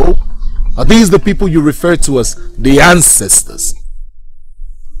decades ago? Are these the people you refer to as the ancestors?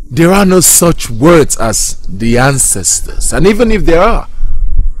 There are no such words as the ancestors, and even if there are,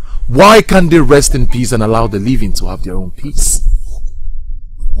 why can't they rest in peace and allow the living to have their own peace?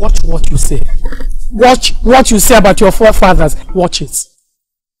 Watch what you say. Watch what you say about your forefathers. Watch it.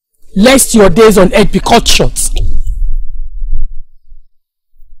 Lest your days on earth be cut short.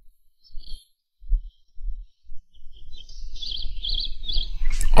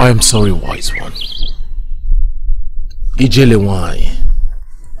 I am sorry, wise one. Ijelewai,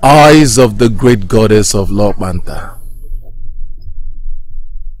 eyes of the great goddess of Lokpanta.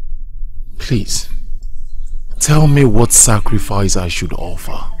 Please, tell me what sacrifice I should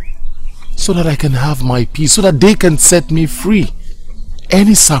offer, so that I can have my peace, so that they can set me free.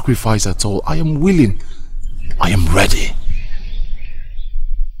 Any sacrifice at all, I am willing. I am ready.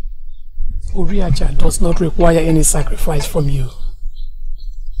 Uriaja does not require any sacrifice from you.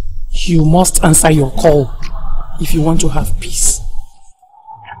 You must answer your call if you want to have peace.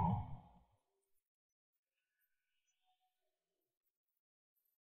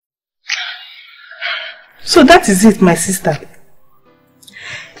 So that is it, my sister.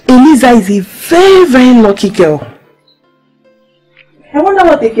 Eliza is a very, very lucky girl. I wonder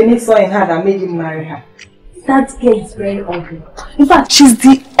what Ekene saw in her that made him marry her. That girl is very ugly. In fact, she's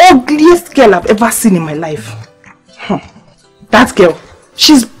the ugliest girl I've ever seen in my life. That girl,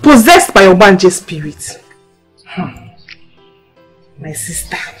 she's possessed by Obanje's spirit. My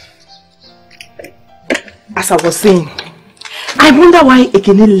sister. As I was saying, I wonder why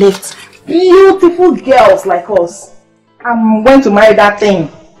Ekene left beautiful girls like us. I'm going to marry that thing.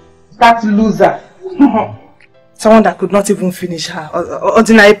 That loser. Someone that could not even finish her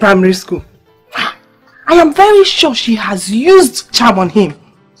ordinary primary school. I am very sure she has used charm on him.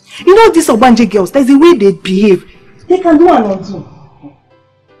 You know these Obanje girls, there's a way they behave. They can do and undo.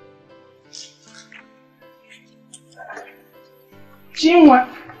 Chinwa,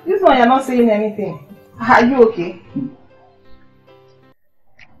 this one you're not saying anything. Are you okay?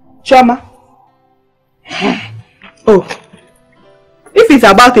 Choma. Oh. If it's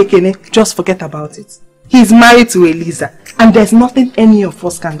about Ekene, just forget about it. He's married to Eliza, and there's nothing any of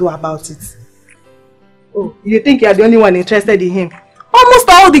us can do about it. Oh, you think you're the only one interested in him? Almost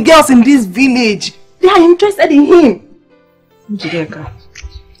all the girls in this village, they are interested in him. Njideka,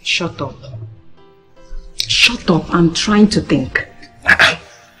 Shut up. Shut up. I'm trying to think.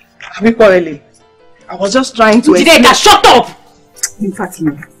 I'm quarreling. I was just trying to Jideka, shut up! In fact,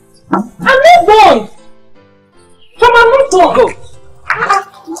 no. I'm not born! Come on, I'm not born! Go.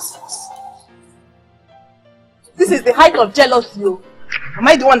 This is the height of jealousy. Am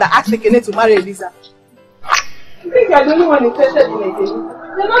I the one that asked Ekene to marry Eliza? You think you're the only one interested in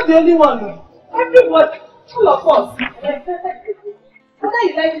Ekene? You're not the only one. Everybody, all of us, are interested in Ekene. Whether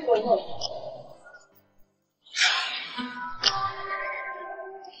you like it or not.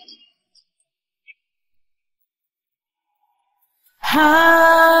 The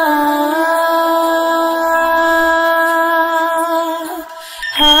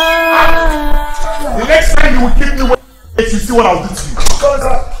next time you will keep me waiting, you see what I'll do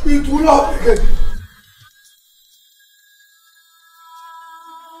to you. It will not begin.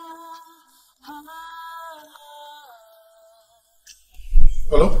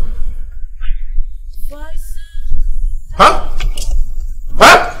 Hello? Huh?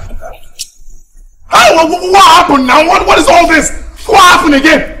 Huh? Hey, what happened now? What is all this? What happened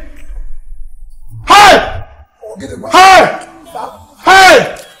again? Hey! Hey!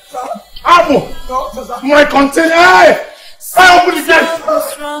 Hey! Apple! My container! Hey! Hey, open the gate!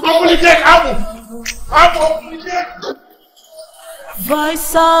 Open the gate, Apple! Apple, open the gate!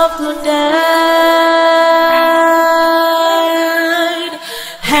 Voice of the dead,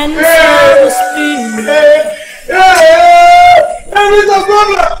 hands of the spirit. Hey, Mr.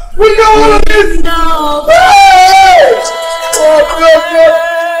 Brother! We know all of this! No!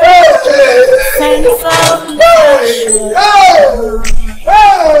 Sense of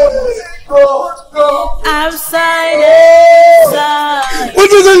outside, inside.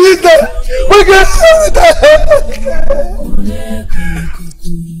 What is it? What is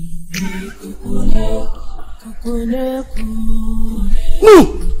No!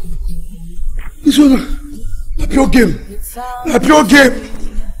 This one a pure game. A pure game.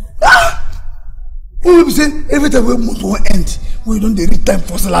 When we say every time we must one end, we don't read time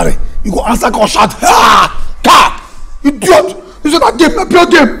for salary. You go answer call shout. Idiot! This is a game, a pure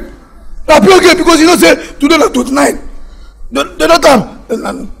game. A pure game because you don't say today na 29. The other time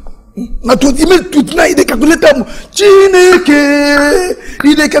na 20 mean 29 they calculate them. Chineke,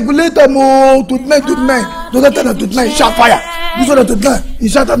 they calculate them 29. The other time na 29 shot fire. This one na 29 he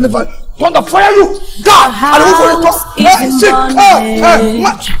shot and never thunder fire you. God, I don't go for it.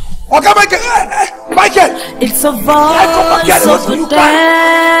 Okay, Michael. It's a voice of the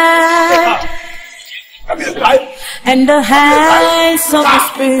dead and the hands of the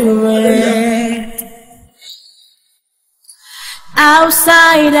spirit.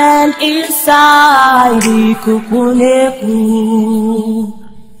 Outside and inside, kune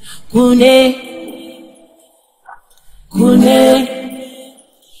kune kune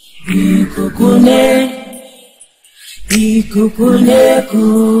ikukuneku,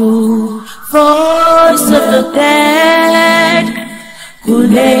 voice of the dead,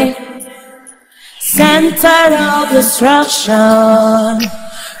 kune, center of destruction,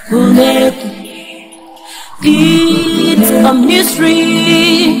 kuneku. It's a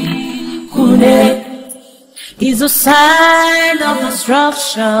mystery, kune, is a sign of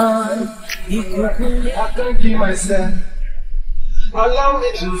destruction. I can't keep myself. Allow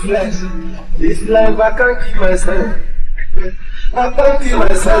me to flex. This life I can't keep myself. I can't keep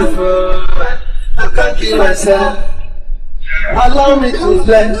myself. I can't keep myself. Allow me to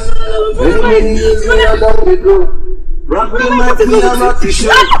flex. Many years I don't go. Rocking my feet, I'm not too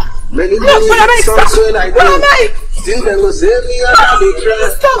sure. Many years something I do. Still they will save me out of the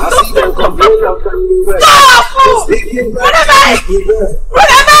trap. I see them complain after me. Stop! What am I?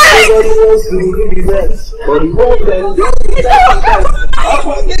 Everybody wants to do the best, but you won't then do the best. I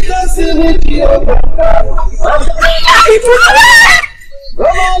want to get us in it, you know.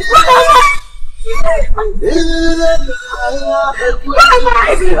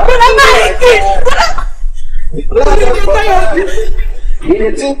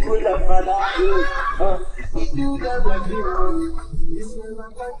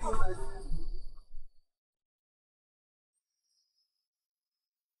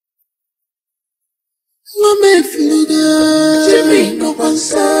 Mame fluda, Jimmy no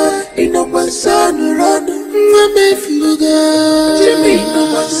pansa, no run. Mame fluda, Jimmy no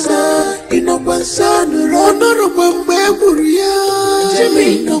pansa, no run. No bamba buria, Jimmy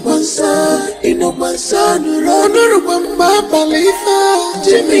no pansa, no run. No bamba balifa,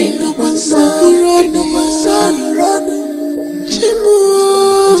 Jimmy no pansa, no run.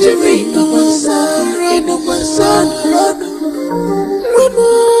 Jimmy no pansa, no run. Mama,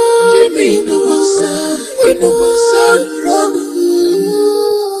 Jimmy no pansa, run.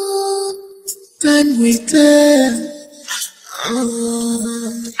 time will tell.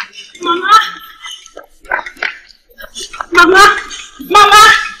 Mama! Mama! Mama!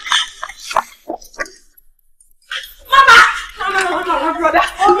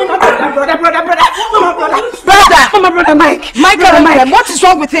 Brother Mike. Mike, what is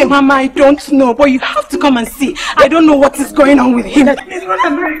wrong with him? Mama, I don't know, but you have to come and see. I don't know what is going on with him.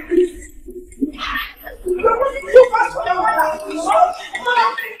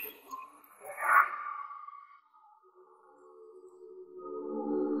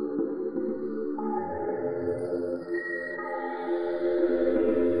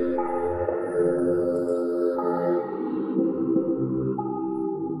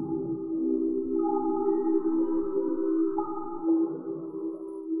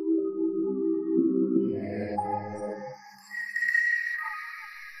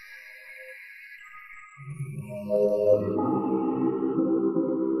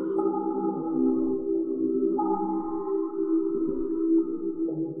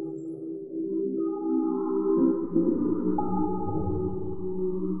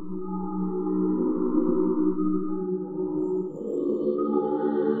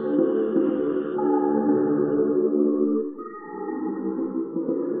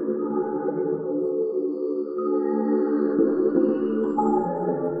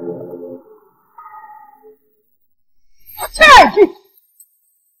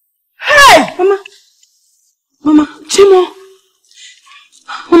 Hey! Mama, Chimo.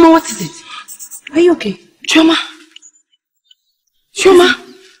 Mama, what is it? Are you okay? Chioma.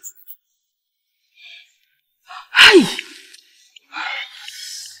 Hi.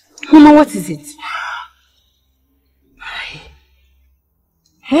 Mama, what is it?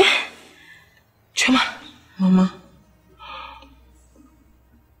 Eh? Chioma. Mama.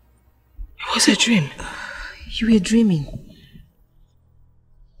 It was a dream. You were dreaming.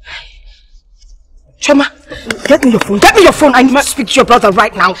 Choma, get me your phone. Get me your phone. I need to speak to your brother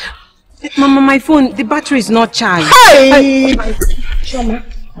right now. Mama, my phone, the battery is not charged. Hey! Choma,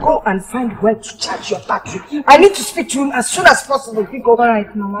 go and find where to charge your battery. I need to speak to him as soon as possible. All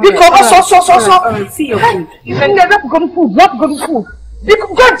right, Mama. All right, see your food. You can never go to food. Not go to food. You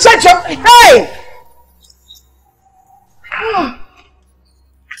can go and charge your... Hey!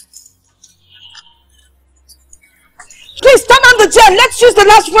 Please turn on the chair. Let's use the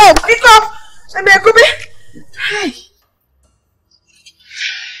last word. Pick up. Hey.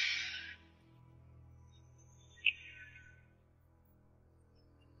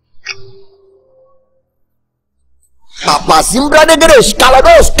 Papa Simbra de Gresh,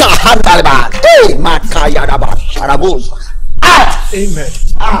 Kalados, Kahandalba, Hey, Makayadaba, Sharabos. Amen.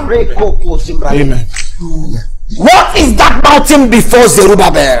 What is that mountain before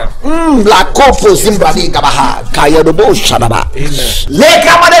Zerubbabel? Lakopo Simbra de Gabaha, Kayadabo, Sharaba.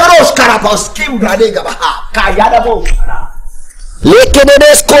 Lekama de Grosh, Karapos, Kimbra de Gabaha, Kayadabo.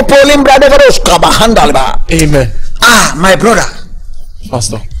 Lekedes Kopolimbra de Grosh, Kabahandalba. Amen. My brother.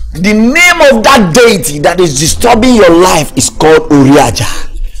 Pastor. The name of that deity that is disturbing your life is called Uriaja.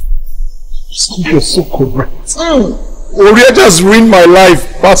 You're so correct. Uriaja has ruined my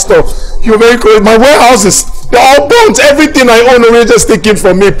life, Pastor. You're very correct. My warehouses, they're all burnt. Everything I own, Uriaja is taken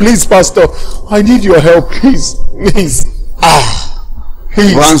from me. Please, Pastor. I need your help, please. Please.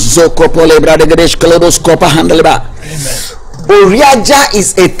 Uriaja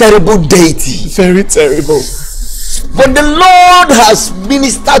is a terrible deity. Very terrible. But the Lord has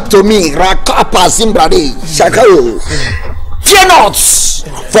ministered to me. Fear not,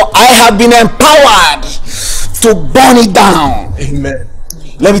 for I have been empowered to burn it down. Amen.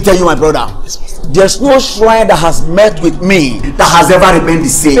 Let me tell you, my brother, there's no shrine that has met with me that has ever remained the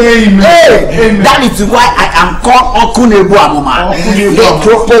same. Amen. Amen. That is why I am called Okunebu Amuma.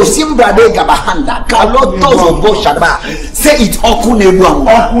 Say it, Okunebu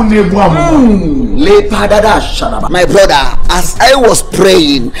Amuma. My brother, as I was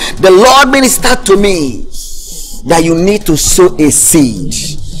praying, the Lord ministered to me that you need to sow a seed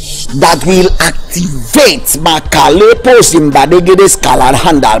that will activate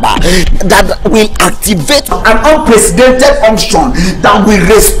that will activate an unprecedented unction that will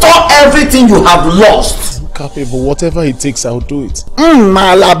restore everything you have lost. Capable, whatever it takes, I'll do it.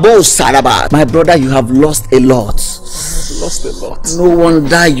 My brother, you have lost a lot. I've lost a lot. No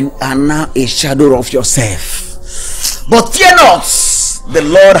wonder you are now a shadow of yourself. But fear not, the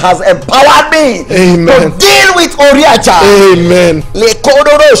Lord has empowered me to deal with Uriaja. Amen.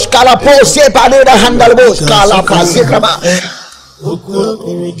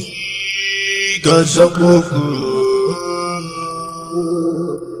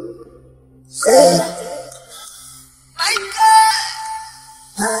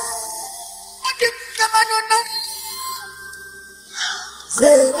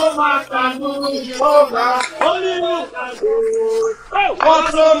 Say, oh man can do, Jehovah, only you can do.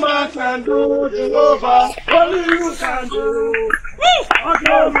 What no man can do, Jehovah, only you can do. What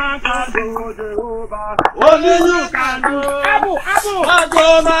no man can do, Jehovah, only you can do. What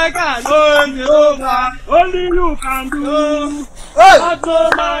no man can do, Jehovah, only you can do. What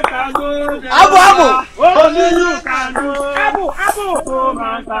no man can do, Jehovah, only you can do. What no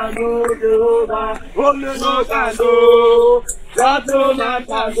man can do, Jehovah, only you can do. What no man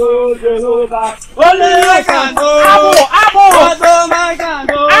can do, Jehovah, only you can do.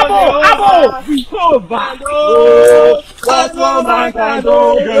 What no man can do, Jehovah, what no man can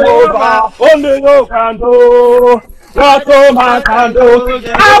do, Jehovah, only you can do. What no man can do,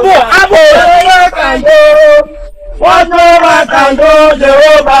 Jehovah, only you can do. What no man can do,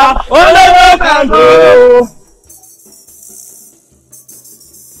 Jehovah, only you can do.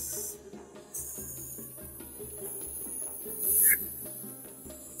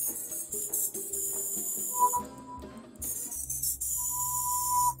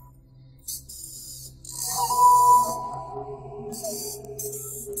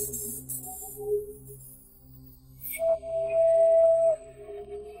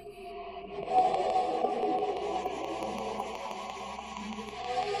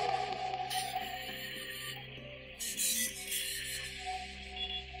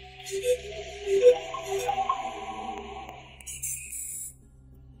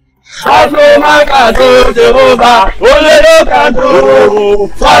 What no man can do, Jehovah, only you can do.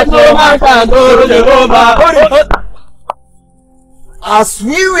 What no man can do, Jehovah. As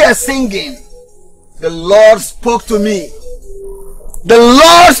we were singing, the Lord spoke to me. The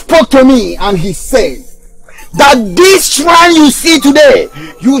Lord spoke to me and he said that this shrine you see today,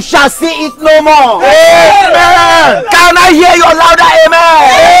 you shall see it no more. Amen. Can I hear your louder amen?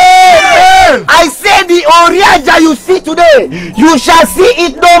 Amen. I say the Oriaja you see today, you shall see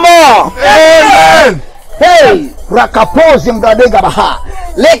it no more. Amen. Hey, Rakapozim Bradegabaha.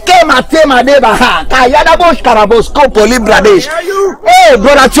 Leke Matema Debaha. Kayadabosh Karabosko Polibradesh. Hey,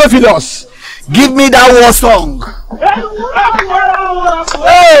 brother Theophilus, give me that war song.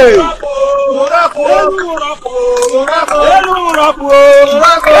 Hey!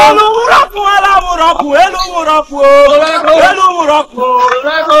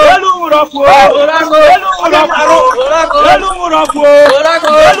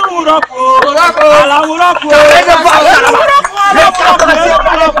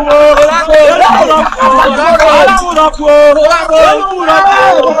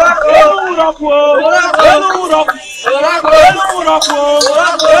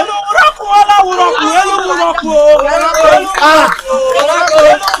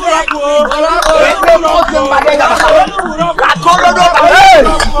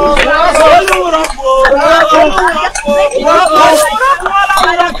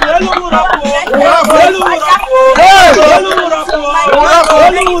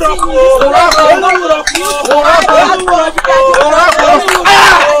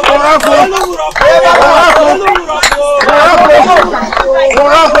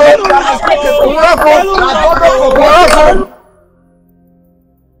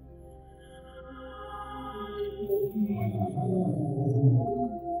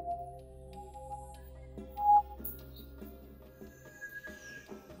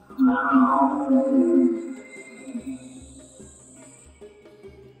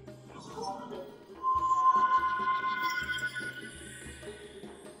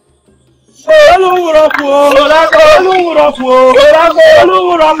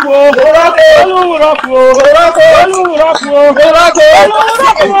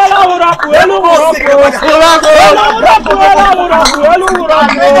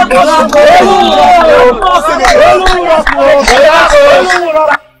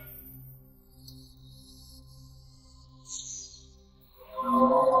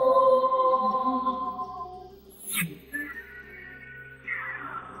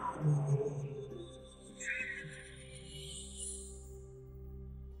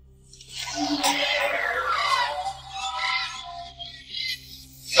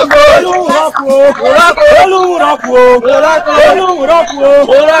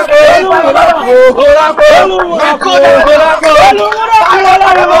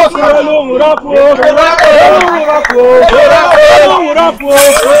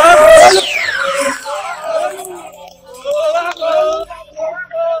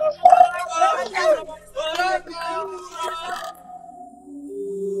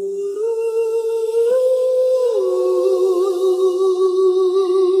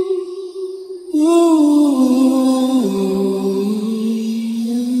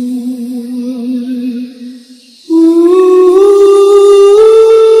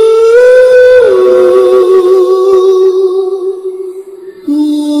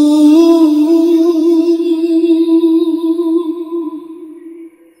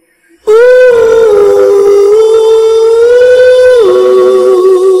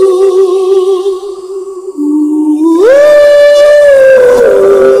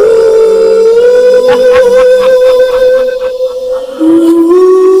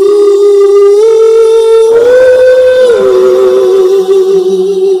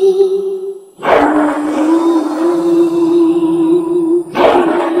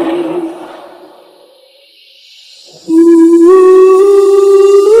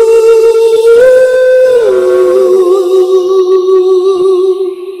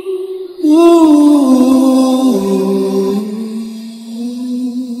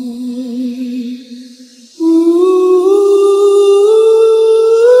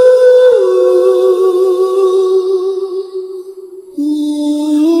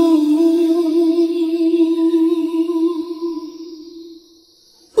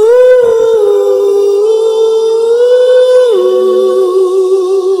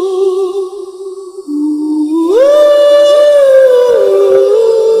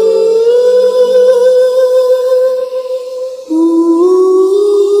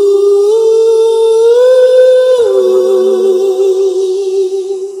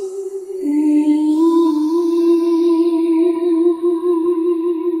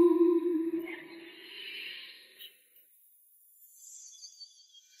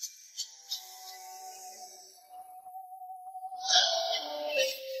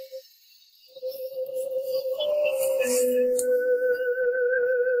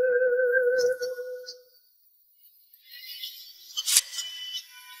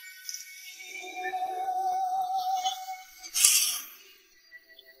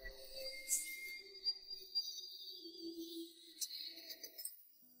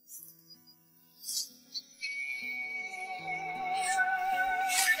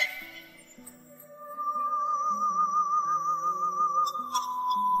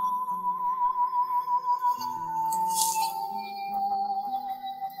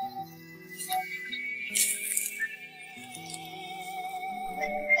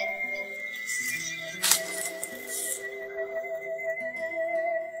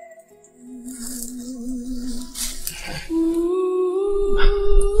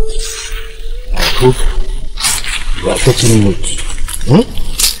 hope you are taking note.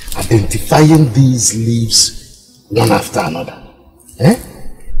 Identifying these leaves one after another.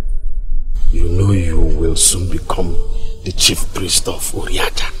 You know you will soon become the chief priest of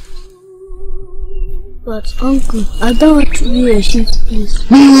Oriaja. But uncle, I don't want to be a chief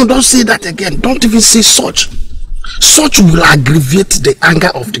priest. No, don't say that again. Don't even say such. Such will aggravate the anger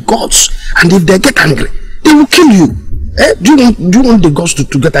of the gods. And if they get angry, they will kill you. Do you want the gods to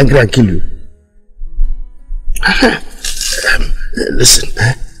get angry and kill you? Listen,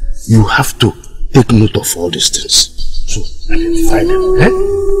 you have to take note of all these things. So, identify them.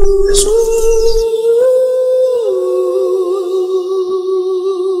 Let's go.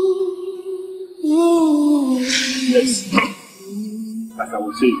 Yes. As I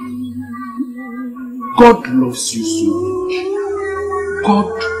was saying, God loves you so much. God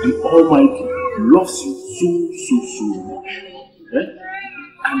the Almighty loves you so much.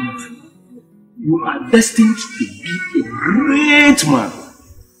 And you are destined to be a great man.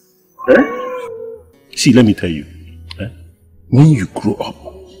 See, let me tell you. When you grow up,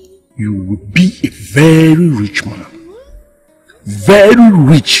 you will be a very rich man. Very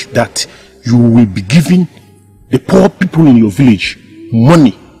rich, that you will be giving the poor people in your village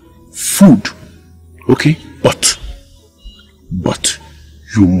money, food. Okay? But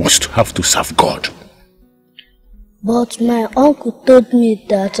you must have to serve God. But my uncle told me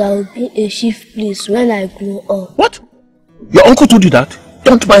that I will be a chief priest when I grow up. What? Your uncle told you that?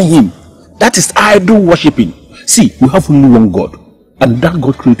 Don't mind him. That is idol worshipping. See, we have only one God. And that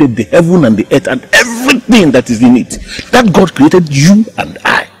God created the heaven and the earth and everything that is in it. That God created you and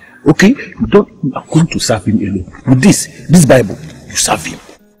I. Okay? You are going to serve him alone. With this Bible, you serve him.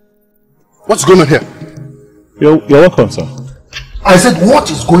 What's going on here? You're welcome, sir. I said, what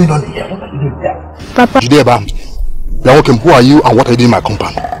is going on here? What are you doing here? Papa. You're welcome. Who are you and what are you doing in my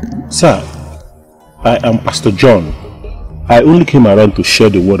compound? Sir, I am Pastor John. I only came around to share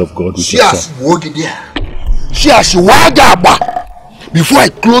the word of God with you, sir. Before I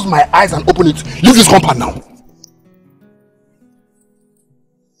close my eyes and open it, leave this compound now.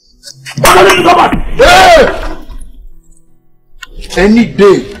 Hey! Any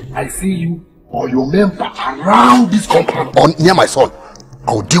day I see you or your member around this compound or near my son,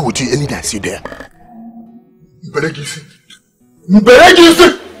 I will deal with you any day I see you there. Sit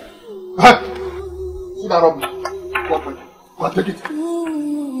down, go take it.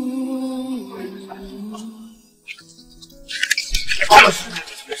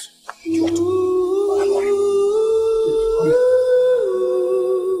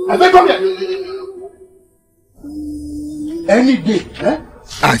 I said, come here. Any day,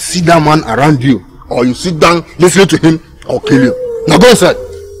 I see that man around you, or you sit down listening to him, I'll kill you. Now go inside.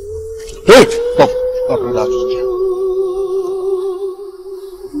 Hey, stop.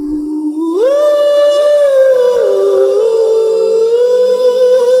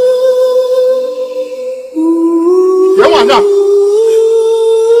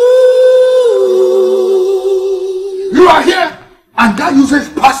 You are here, and that useless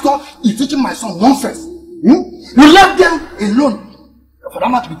pastor is teaching my son nonsense. You left them alone for that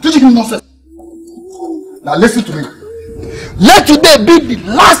man to be teaching him nonsense. Now listen to me. Let today be the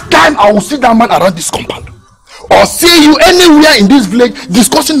last time I will see that man around this compound, or see you anywhere in this village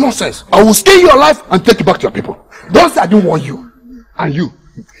discussing nonsense. I will stay your life and take you back to your people. Don't say I didn't want you. And you,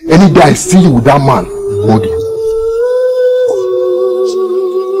 any day I see you with that man, body.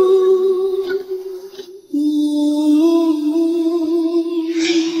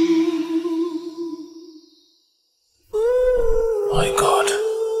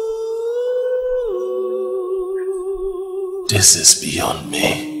 This is beyond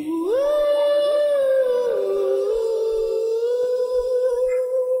me.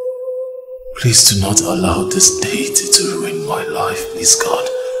 Please do not allow this deity to ruin my life, please God.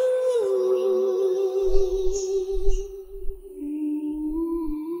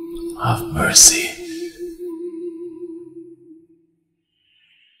 Have mercy.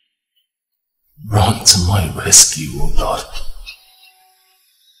 Run to my rescue, O Lord.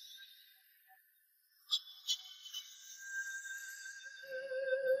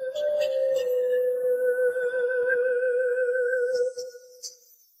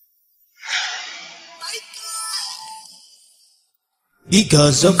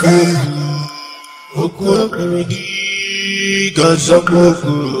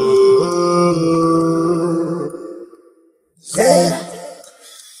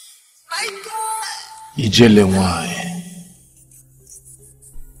 Ijelewai,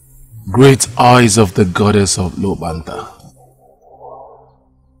 great eyes of the goddess of Lobanta.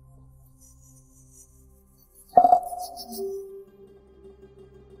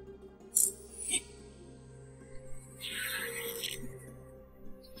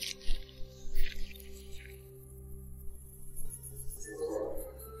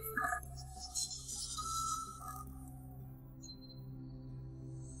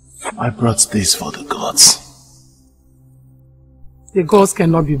 I brought this for the gods. The gods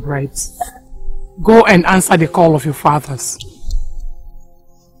cannot be bribed. Go and answer the call of your fathers.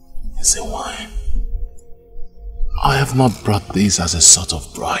 It's a wine. I have not brought this as a sort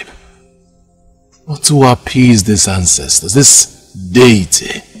of bribe, but to appease these ancestors, this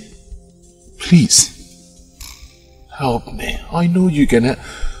deity. Please, help me. I know you can help.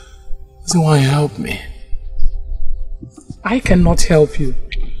 So why help me? I cannot help you.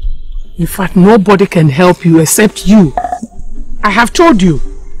 In fact, nobody can help you except you. I have told you.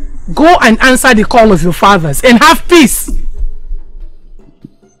 Go and answer the call of your fathers and have peace.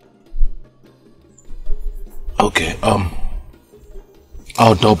 Okay, I'll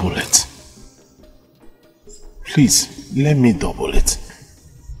double it. Please, let me double it.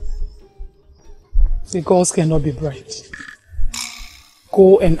 The gods cannot be bribed.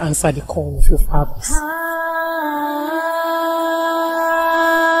 Go and answer the call of your fathers.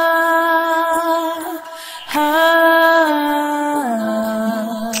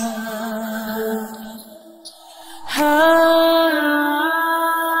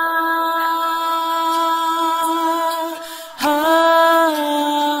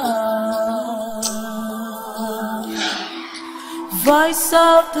 Voice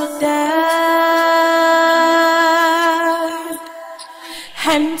of the dead,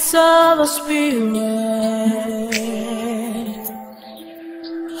 hands of the spirit,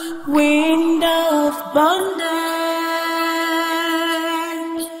 wind of bondage,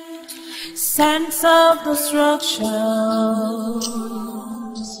 sense of destruction,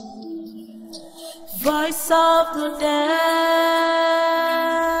 voice of the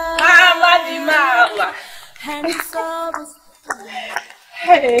dead, hands of the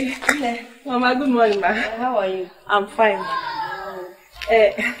Hey, Mama, good morning, ma. How are you? I'm fine.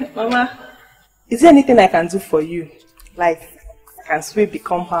 Mama, is there anything I can do for you? Like, I can sweep the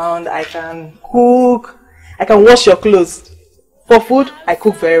compound, I can cook, I can wash your clothes. For food, I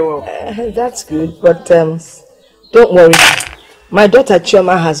cook very well. That's good, but don't worry. My daughter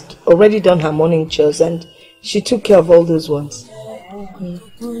Chioma has already done her morning chores and she took care of all those ones.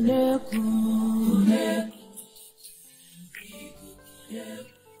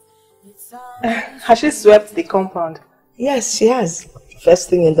 Has she swept the compound? Yes, she has. First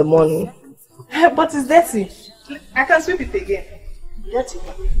thing in the morning. But it's dirty. I can sweep it again. Dirty?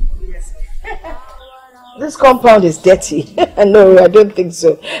 Yes. This compound is dirty. No, I don't think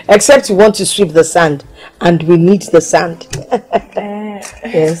so. Except you want to sweep the sand. And we need the sand.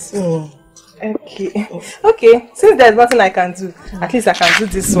 Yes. Okay. Okay. Since there's nothing I can do, at least I can do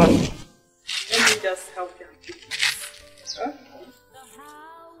this one. Let me just help you. Huh?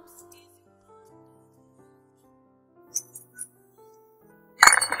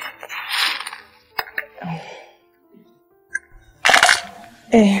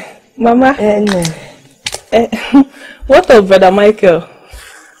 Mama, what of Brother Michael?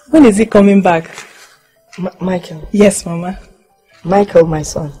 When is he coming back? Michael? Yes, Mama. Michael, my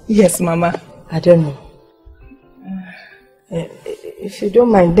son? Yes, Mama. I don't know. If you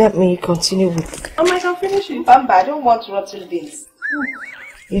don't mind, let me continue with... I can finish it. Bamba, I don't want rotten beans.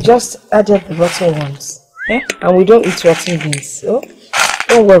 You just added the rotten ones. And we don't eat rotten beans. So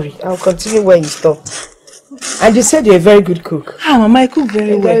don't worry, I'll continue where you stopped. And you said you're a very good cook. Mama, I cook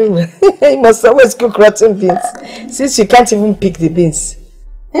very well. You must always cook rotten beans, since you can't even pick the beans.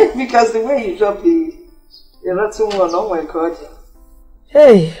 Because the way you drop the rotten one, oh my God.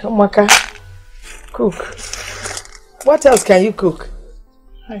 Hey, Omaka, cook. What else can you cook?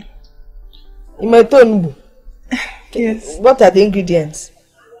 Hi. Yes. What are the ingredients?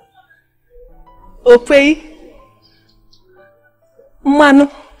 Opei. Manu.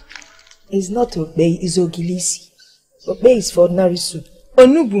 It's not opei, it's ogilisi. Opei is for ordinary soup.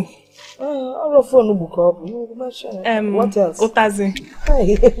 Onubu. What else? Otazi.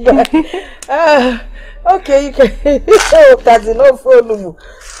 Okay, you can. Otazi, no for onubu.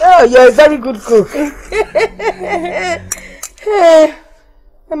 Oh, you're a very good cook. Hey,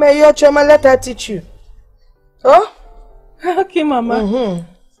 your Chioma, let her teach you. Oh? Okay, Mama.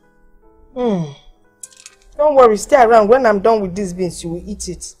 Don't worry, stay around. When I'm done with these beans, you will eat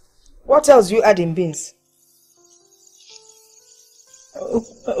it. What else do you add in beans?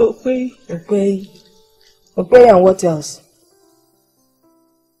 Opei. Opei and what else?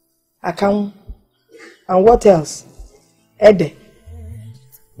 Akam. And what else? Ede.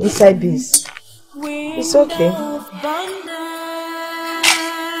 Inside beans. It's okay.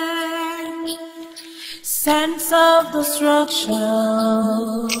 Sense of destruction,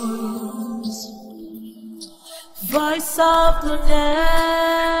 voice of the dead.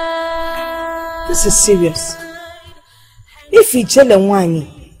 This is serious. If you tell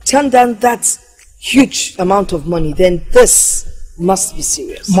turn down that huge amount of money, then this must be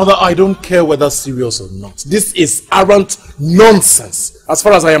serious. Mother, I don't care whether serious or not. This is arrant nonsense as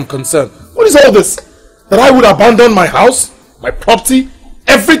far as I am concerned. What is all this? That I would abandon my house, my property,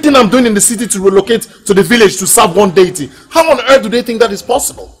 everything I'm doing in the city to relocate to the village to serve one deity? How on earth do they think that is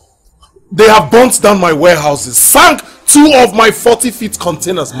possible? They have burnt down my warehouses, sank 2 of my 40-feet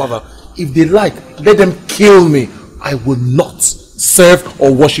containers, Mother. If they like, let them kill me. I will not serve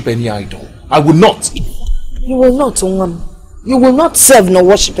or worship any idol. I will not. You will not, Ongam. You will not serve nor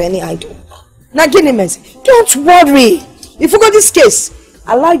worship any idol. Now, don't worry. If you got this case,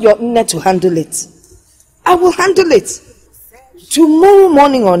 allow your net to handle it. I will handle it. Tomorrow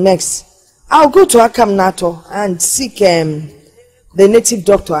morning or next, I'll go to Akam Nato and seek the native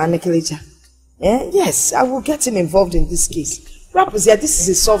doctor, Anekelija. Yes, I will get him involved in this case. Rapazia, this is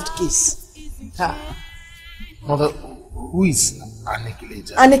a solved case. Mother, who is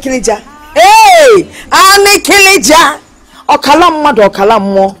Anekelija? Anekelija. Hey! Anekelija!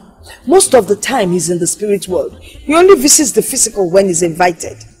 Most of the time he's in the spirit world. He only visits the physical when he's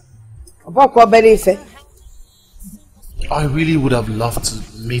invited. I really would have loved to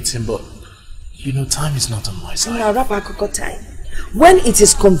meet him, but you know, time is not on my side. Time. When it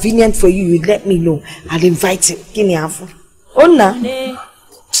is convenient for you, you let me know. I'll invite him. Ona,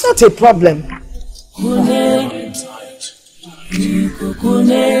 it's not a problem.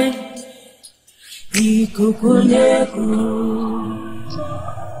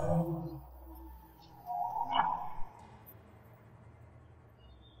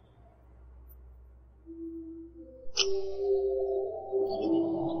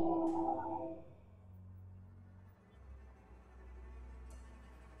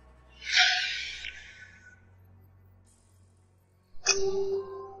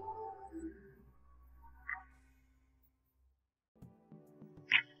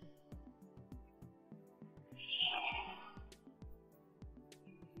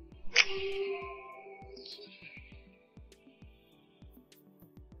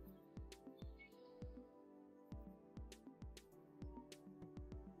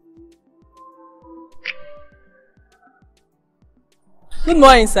 Good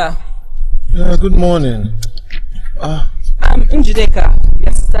morning, sir. Good morning. I'm Njideka,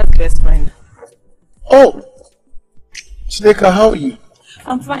 your sister's best friend. Oh! Njideka, how are you?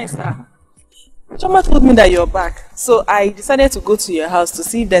 I'm fine, sir. Choma told me that you're back, so I decided to go to your house to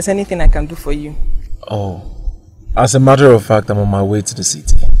see if there's anything I can do for you. Oh. As a matter of fact, I'm on my way to the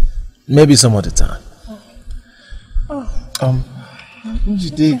city. Maybe some other time.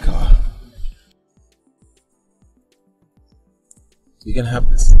 Njideka. You can have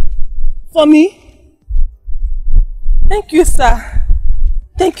this. For me? Thank you, sir.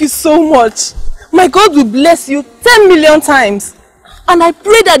 Thank you so much. My God will bless you 10 million times. And I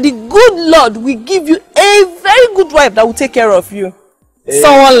pray that the good Lord will give you a very good wife that will take care of you.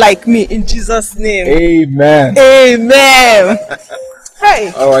 Someone like me, in Jesus' name. Amen. Amen.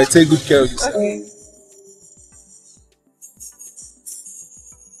 Hey. Alright, take good care of yourself. Okay.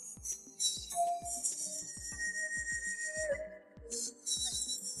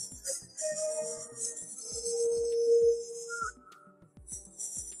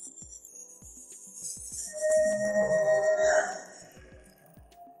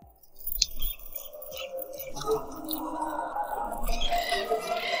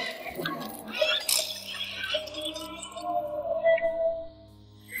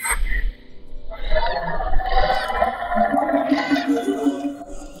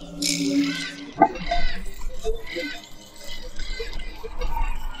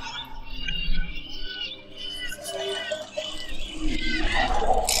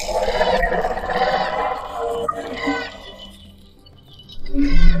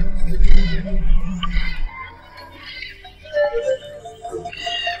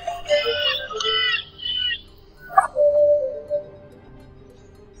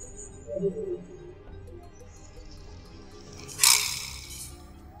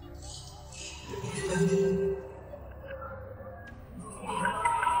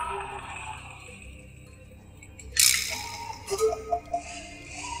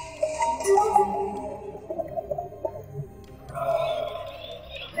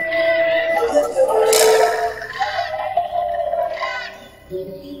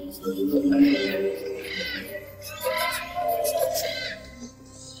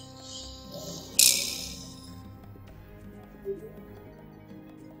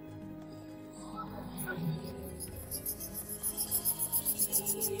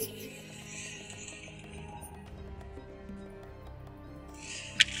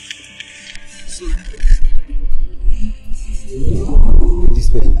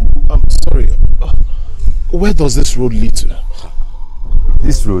 explain. I'm sorry. Where does this road lead to?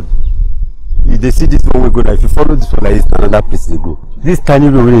 This road? They see this one we go now. If you follow this one like this, another place they go. This tiny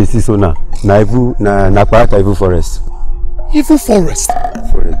road where you see so now, na Parata Evil Forest. Evil Forest?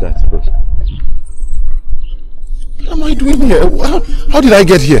 Forest, that's good. What am I doing here? How did I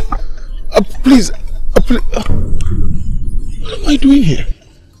get here? Please, please. What am I doing here?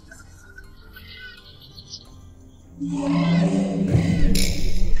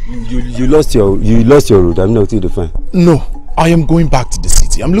 You lost your road. I'm not able to find. No, I am going back to the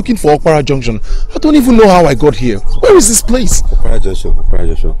city. I'm looking for Okpara Junction. I don't even know how I got here. Where is this place? Okpara Junction.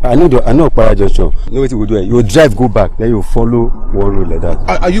 I know Okpara Junction. You know what you will do? You will drive, go back, then you follow one road like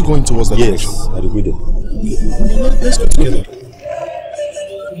that. Are you going towards that direction? Yes, I will go there. Let's go together.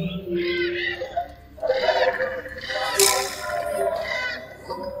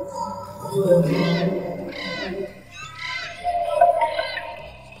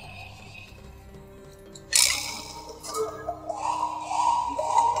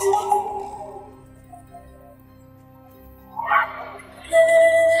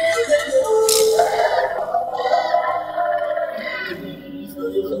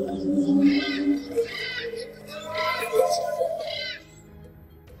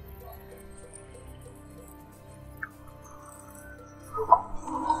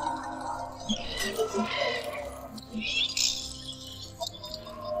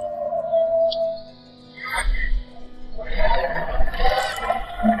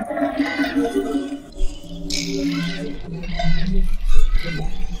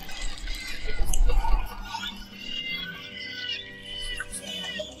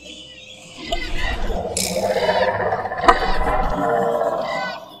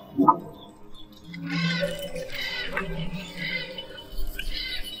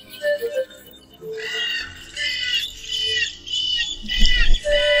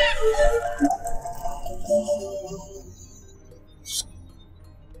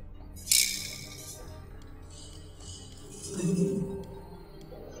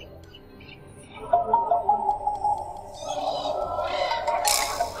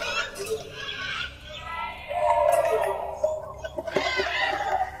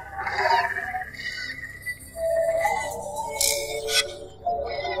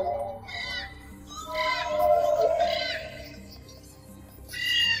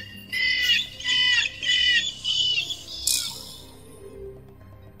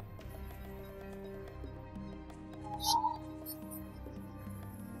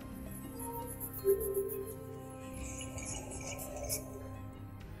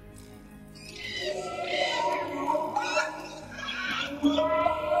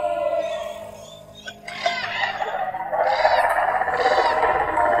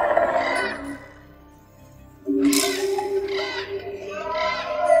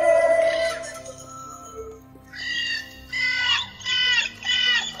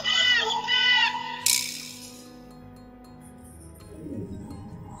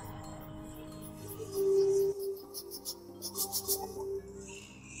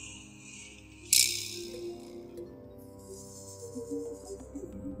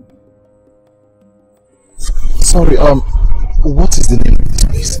 Sorry, what is the name of this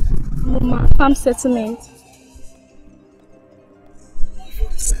place? Mama, farm settlement.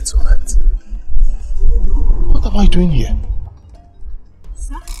 Settlement? What am I doing here?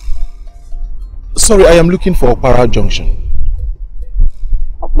 Sir? Sorry, I am looking for Okpara Junction.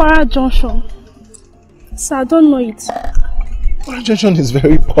 Okpara Junction? Sir, I don't know it. Okpara Junction is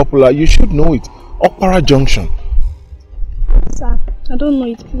very popular. You should know it. Okpara Junction. Sir, I don't know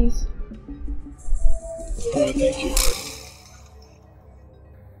it, please. Alright, thank you.